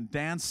would have been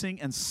dancing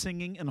and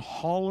singing and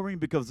hollering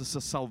because it's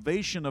the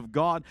salvation of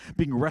God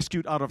being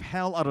rescued out of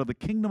hell, out of the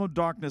kingdom of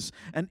darkness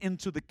and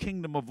into the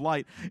kingdom of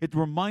light. It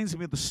reminds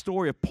me of the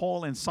story of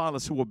Paul and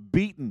Silas who were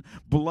beaten,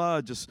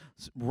 blood just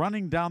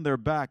running down their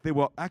back. They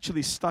were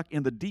actually stuck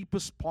in the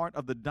deepest part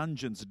of the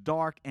dungeons,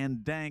 dark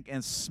and dank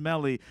and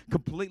smelly,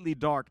 completely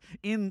dark,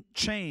 in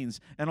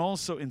chains and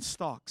also in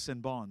stocks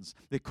and bonds.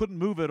 They couldn't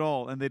move at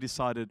all, and they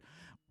decided,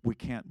 we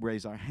can't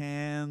raise our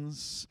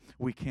hands,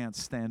 we can't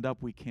stand up,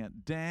 we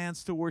can't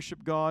dance to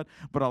worship God,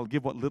 but I'll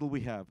give what little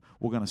we have.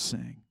 We're going to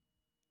sing.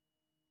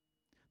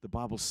 The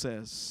Bible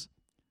says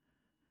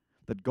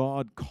that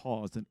God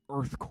caused an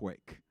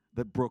earthquake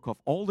that broke off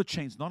all the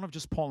chains, not of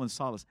just Paul and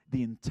Silas,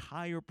 the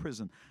entire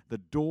prison. The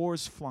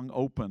doors flung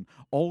open,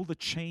 all the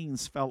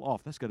chains fell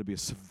off. That's got to be a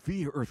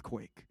severe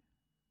earthquake.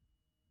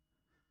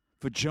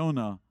 For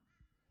Jonah,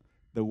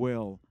 the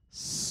whale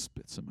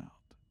spits him out.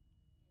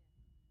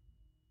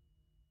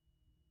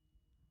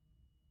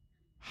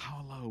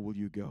 How low will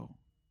you go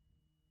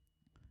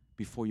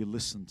before you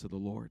listen to the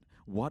Lord?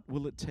 What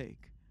will it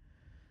take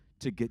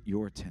to get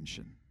your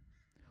attention?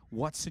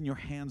 What's in your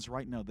hands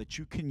right now that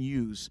you can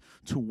use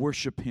to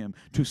worship Him,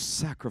 to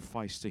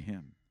sacrifice to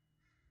Him?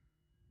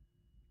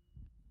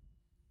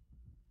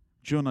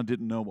 Jonah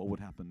didn't know what would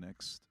happen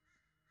next.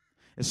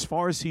 As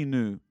far as he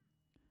knew,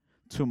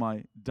 to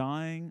my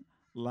dying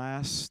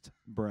last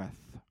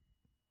breath,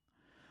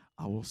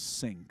 I will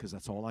sing, because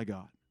that's all I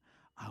got.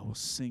 I will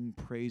sing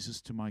praises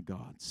to my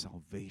God.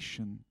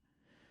 Salvation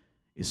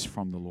is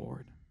from the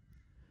Lord.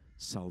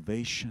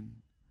 Salvation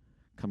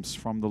comes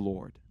from the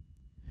Lord.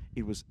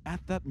 It was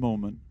at that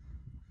moment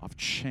of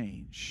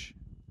change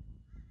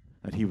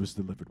that he was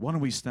delivered. Why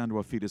don't we stand to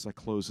our feet as I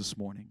close this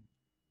morning?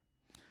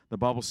 The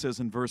Bible says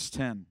in verse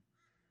 10,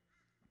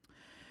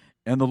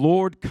 and the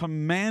Lord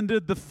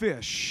commanded the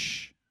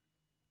fish,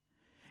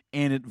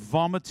 and it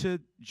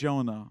vomited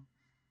Jonah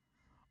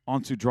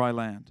onto dry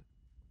land.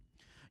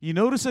 You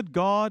notice that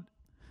God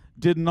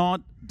did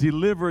not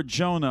deliver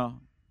Jonah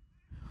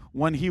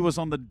when he was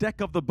on the deck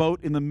of the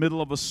boat in the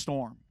middle of a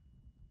storm.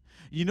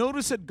 You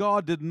notice that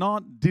God did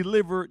not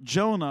deliver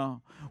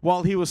Jonah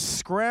while he was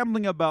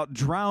scrambling about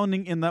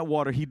drowning in that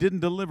water. He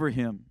didn't deliver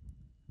him.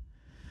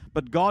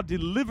 But God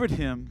delivered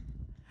him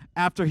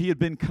after he had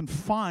been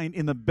confined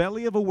in the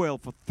belly of a whale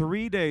for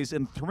 3 days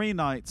and 3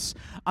 nights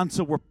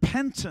until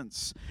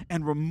repentance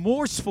and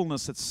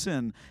remorsefulness at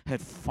sin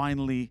had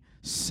finally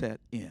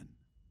set in.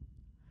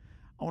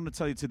 I want to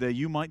tell you today,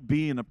 you might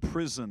be in a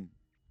prison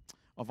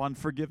of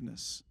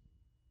unforgiveness.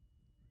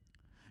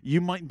 You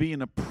might be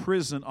in a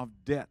prison of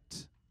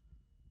debt.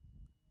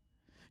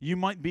 You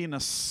might be in a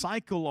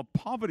cycle of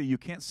poverty you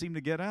can't seem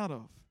to get out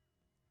of.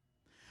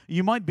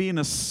 You might be in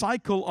a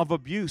cycle of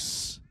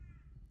abuse.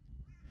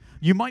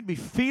 You might be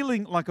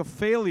feeling like a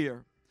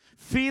failure,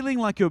 feeling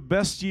like your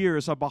best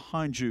years are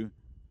behind you.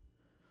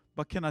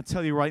 But can I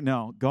tell you right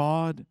now,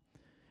 God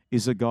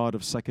is a God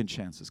of second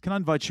chances. Can I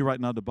invite you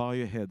right now to bow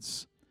your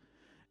heads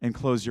and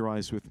close your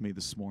eyes with me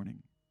this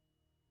morning?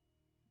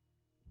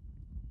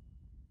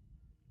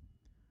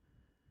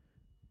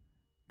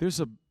 There's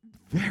a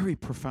very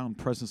profound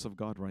presence of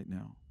God right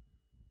now.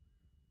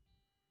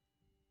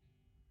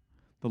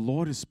 The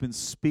Lord has been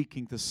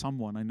speaking to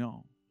someone, I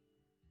know.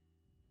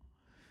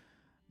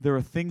 there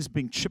are things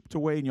being chipped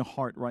away in your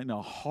heart right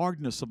now,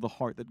 hardness of the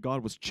heart that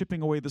God was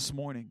chipping away this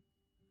morning.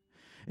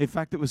 In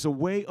fact, it was a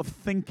way of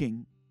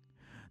thinking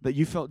that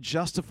you felt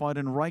justified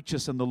and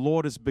righteous, and the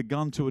Lord has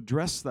begun to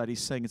address that. He's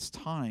saying, it's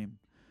time,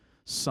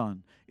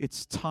 son.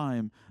 It's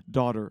time,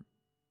 daughter.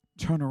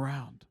 Turn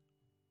around.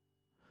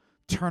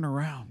 Turn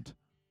around.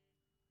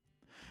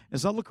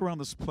 As I look around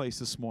this place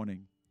this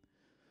morning,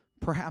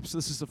 perhaps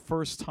this is the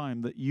first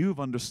time that you've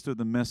understood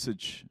the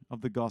message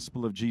of the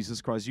gospel of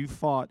Jesus Christ. You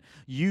thought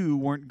you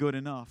weren't good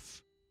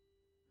enough.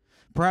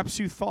 Perhaps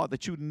you thought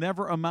that you'd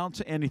never amount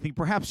to anything.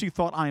 Perhaps you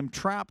thought, I am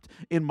trapped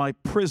in my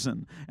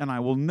prison and I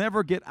will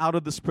never get out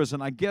of this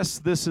prison. I guess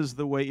this is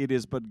the way it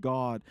is. But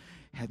God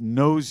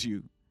knows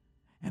you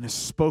and has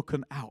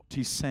spoken out.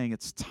 He's saying,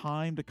 it's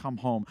time to come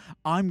home.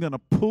 I'm going to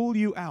pull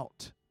you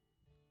out.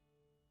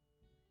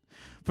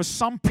 For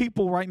some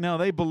people right now,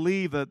 they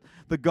believe that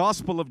the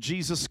gospel of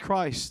Jesus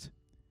Christ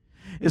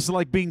is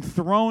like being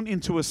thrown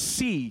into a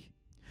sea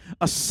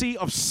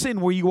of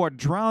sin where you are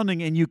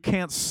drowning and you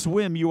can't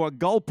swim. You are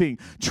gulping,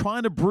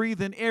 trying to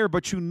breathe in air,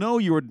 but you know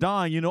you are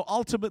dying. You know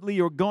ultimately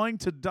you're going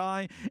to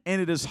die,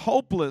 and it is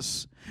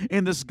hopeless.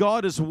 And this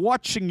God is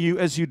watching you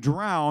as you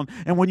drown,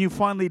 and when you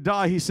finally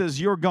die, He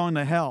says, you're going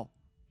to hell.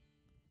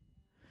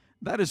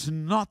 That is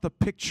not the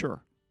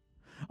picture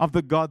of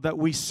the God that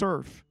we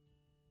serve.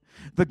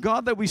 The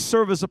God that we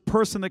serve is a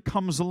person that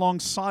comes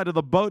alongside of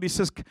the boat. He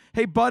says,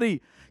 hey,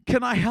 buddy,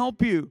 can I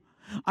help you?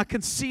 I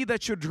can see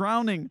that you're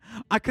drowning.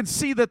 I can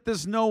see that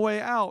there's no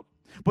way out.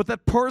 But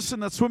that person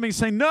that's swimming is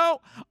saying,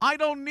 no, I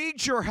don't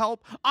need your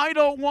help. I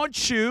don't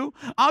want you.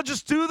 I'll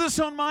just do this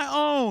on my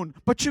own.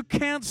 But you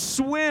can't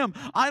swim.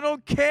 I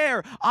don't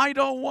care. I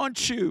don't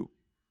want you.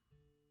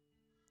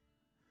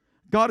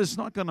 God is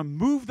not going to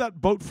move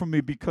that boat from me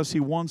because He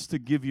wants to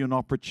give you an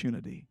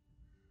opportunity.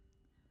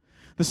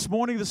 This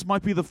morning, this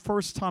might be the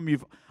first time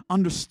you've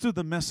understood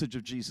the message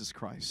of Jesus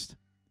Christ.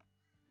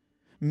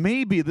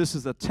 Maybe this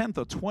is the 10th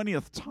or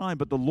 20th time,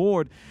 but the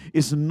Lord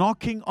is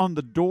knocking on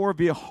the door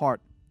of your heart.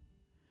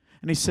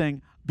 And He's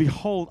saying,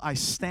 behold, I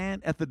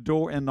stand at the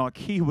door and knock.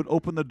 He who would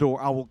open the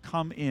door, I will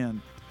come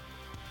in.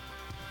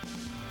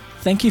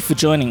 Thank you for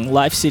joining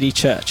Life City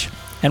Church,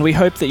 and we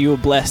hope that you were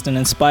blessed and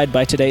inspired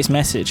by today's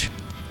message.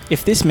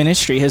 If this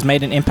ministry has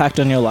made an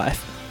impact on your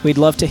life, we'd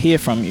love to hear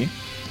from you.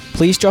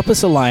 Please drop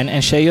us a line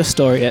and share your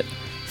story at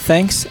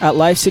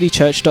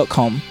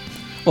thanks@livecitychurch.com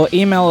or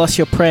email us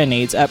your prayer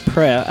needs at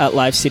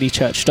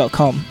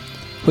prayer@livecitychurch.com.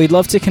 We'd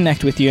love to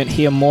connect with you and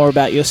hear more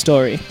about your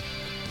story.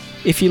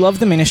 If you love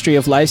the ministry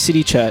of Life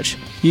City Church,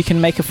 you can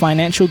make a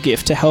financial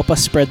gift to help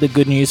us spread the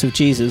good news of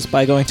Jesus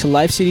by going to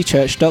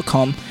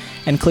livecitychurch.com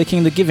and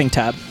clicking the Giving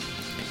tab.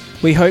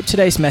 We hope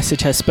today's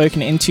message has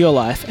spoken into your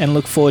life and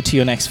look forward to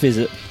your next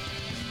visit.